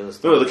and the other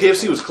store. No, the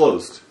KFC was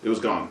closed. It was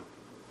gone.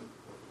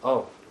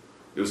 Oh.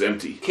 It was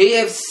empty.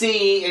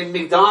 KFC and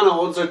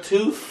McDonald's are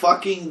two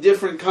fucking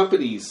different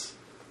companies.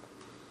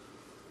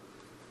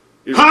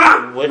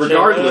 Ha! Which-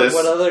 Regardless,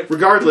 what other-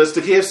 regardless,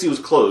 the KFC was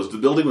closed. The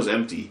building was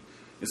empty.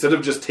 Instead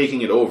of just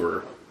taking it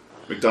over,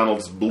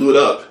 McDonald's blew it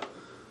up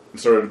and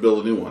started to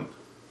build a new one.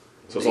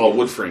 So it's all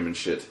wood frame and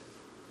shit.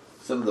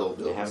 Some of the old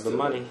They buildings. have the still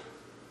money.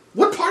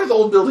 What part of the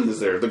old building is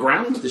there? The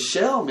ground? there. The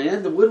shell,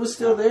 man. The wood was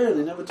still there.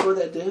 They never tore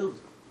that down.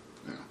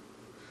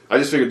 I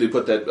just figured they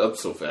put that up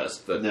so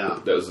fast that No.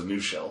 that was a new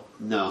shell.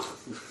 No.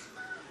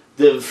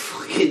 The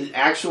fucking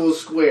actual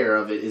square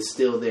of it is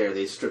still there.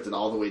 They stripped it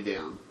all the way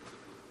down.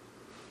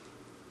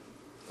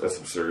 That's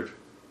absurd.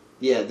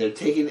 Yeah, they're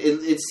taking...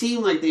 It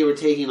seemed like they were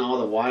taking all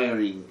the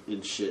wiring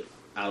and shit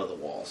out of the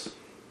walls.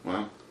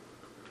 Wow.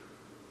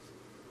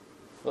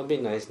 It'll be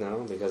nice now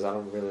because I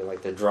don't really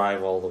like to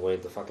drive all the way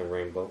to fucking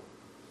Rainbow.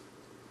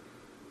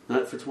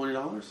 Not for $20?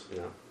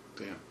 No.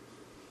 Damn.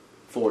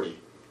 40.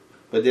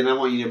 But then I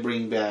want you to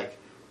bring back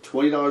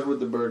 $20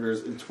 worth of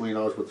burgers and $20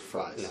 worth of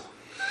fries. No.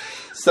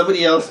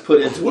 Somebody else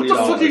put in $20. What the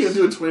fuck are you going to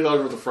do with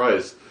 $20 worth of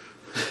fries?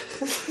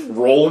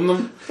 Rolling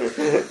them?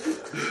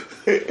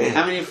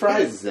 How many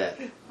fries is that?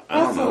 I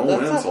don't know,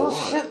 man. That's a whole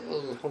lot. shit.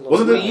 Hold on.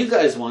 Wasn't Well, it- you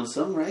guys want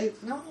some, right?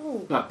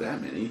 No. Not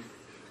that many.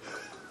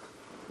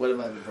 What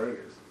about the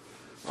burgers?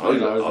 I'll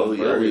eat, $20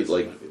 I'll eat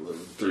like might be a little-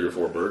 3 or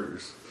 4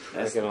 burgers. I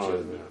That's can the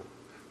only. joke.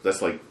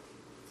 That's like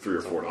 $3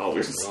 or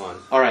 $4. Gone.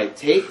 All right,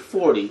 take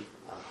 40,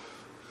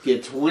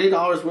 get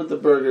 $20 worth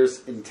of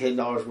burgers and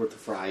 $10 worth of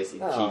fries,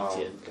 and Oh,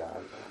 keep 10.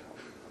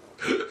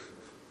 God.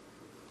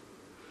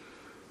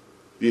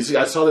 You see,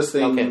 I saw this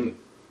thing. Okay.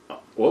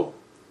 Whoa.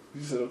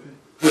 You said okay.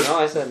 No,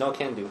 I said no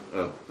can do.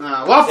 Oh.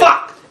 Well,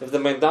 fuck! If the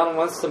McDonald's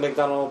once the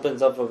McDonald's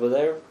opens up over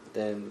there,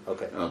 then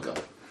okay. Oh,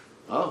 God.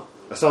 Oh,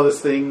 I saw this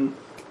thing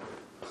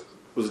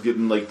was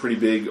getting like pretty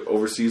big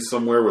overseas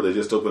somewhere where they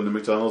just opened the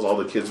McDonald's. All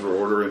the kids were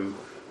ordering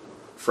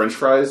French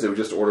fries. They would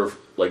just order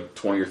like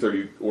 20 or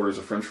 30 orders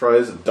of French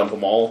fries and dump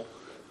them all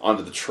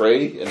onto the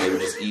tray, and they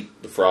would just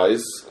eat the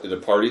fries in a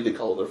party. They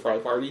call it their fry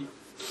party.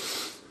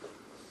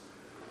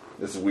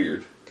 This is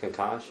weird.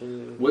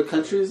 Concoction. what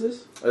country is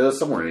this?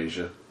 Somewhere in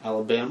Asia.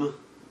 Alabama?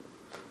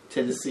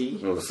 Tennessee?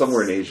 It was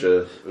somewhere in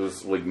Asia. It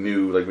was like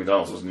new, like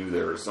McDonald's was new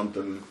there or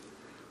something.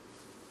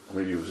 Or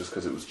maybe it was just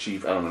because it was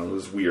cheap. I don't know. It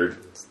was weird.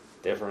 It's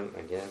different,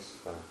 I guess.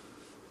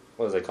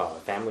 What does they call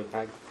it? Family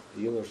pack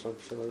deal or some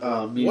shit like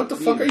that? What the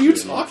fuck are you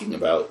talking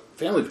about?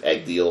 Family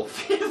pack deal.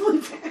 Family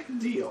pack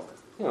deal.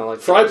 You know, like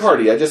Fry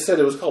party. I just said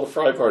it was called a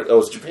fry party. Oh,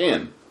 it's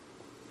Japan.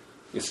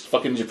 It's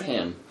fucking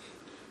Japan.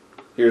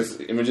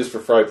 Here's images for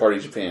Fry Party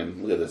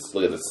Japan. Look at this.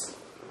 Look at this.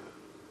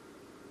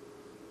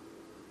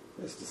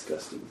 That's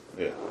disgusting.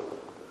 Yeah.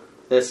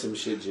 That's some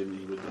shit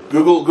Jimmy would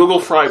do. Google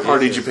Fry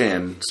Party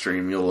Japan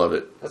stream. You'll love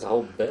it. That's a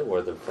whole bed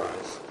worth of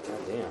fries. God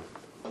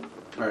damn.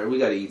 Alright, we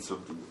gotta eat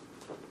something.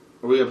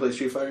 Are we gonna play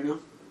Street Fighter now?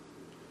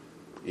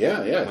 Yeah.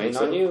 I think Waiting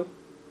so. on you.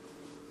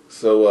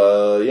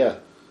 So, yeah.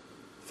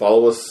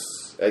 Follow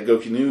us at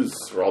Goki News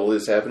for all the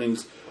latest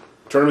happenings.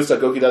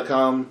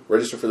 Tournaments.goki.com.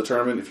 Register for the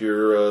tournament if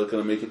you're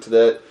going to make it to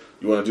that.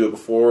 You want to do it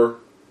before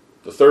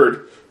the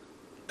 3rd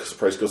because the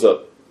price goes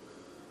up.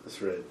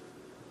 That's right.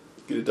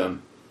 Get it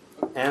done.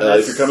 And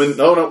If you're coming...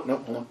 No,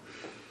 hold on.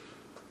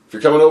 If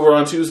you're coming over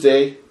on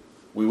Tuesday,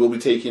 we will be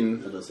taking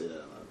Don't say that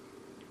out loud.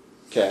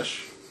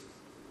 cash.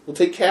 We'll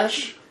take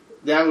cash.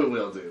 That we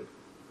will do.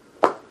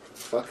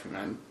 Fuck,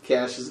 man.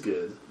 Cash is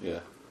good.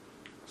 Yeah.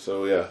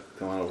 So yeah,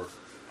 come on over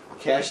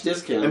Cash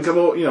discount. and come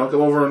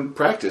over and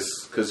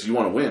practice because you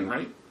want to win,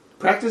 right?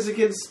 Practice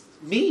against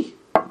me.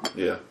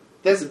 Yeah.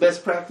 That's the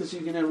best practice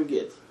you can ever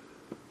get.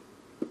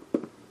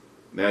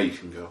 Now you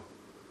can go.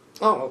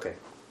 Oh, okay.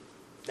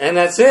 And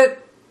that's it.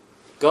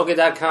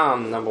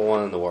 Gouki.com,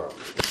 #1 in the world.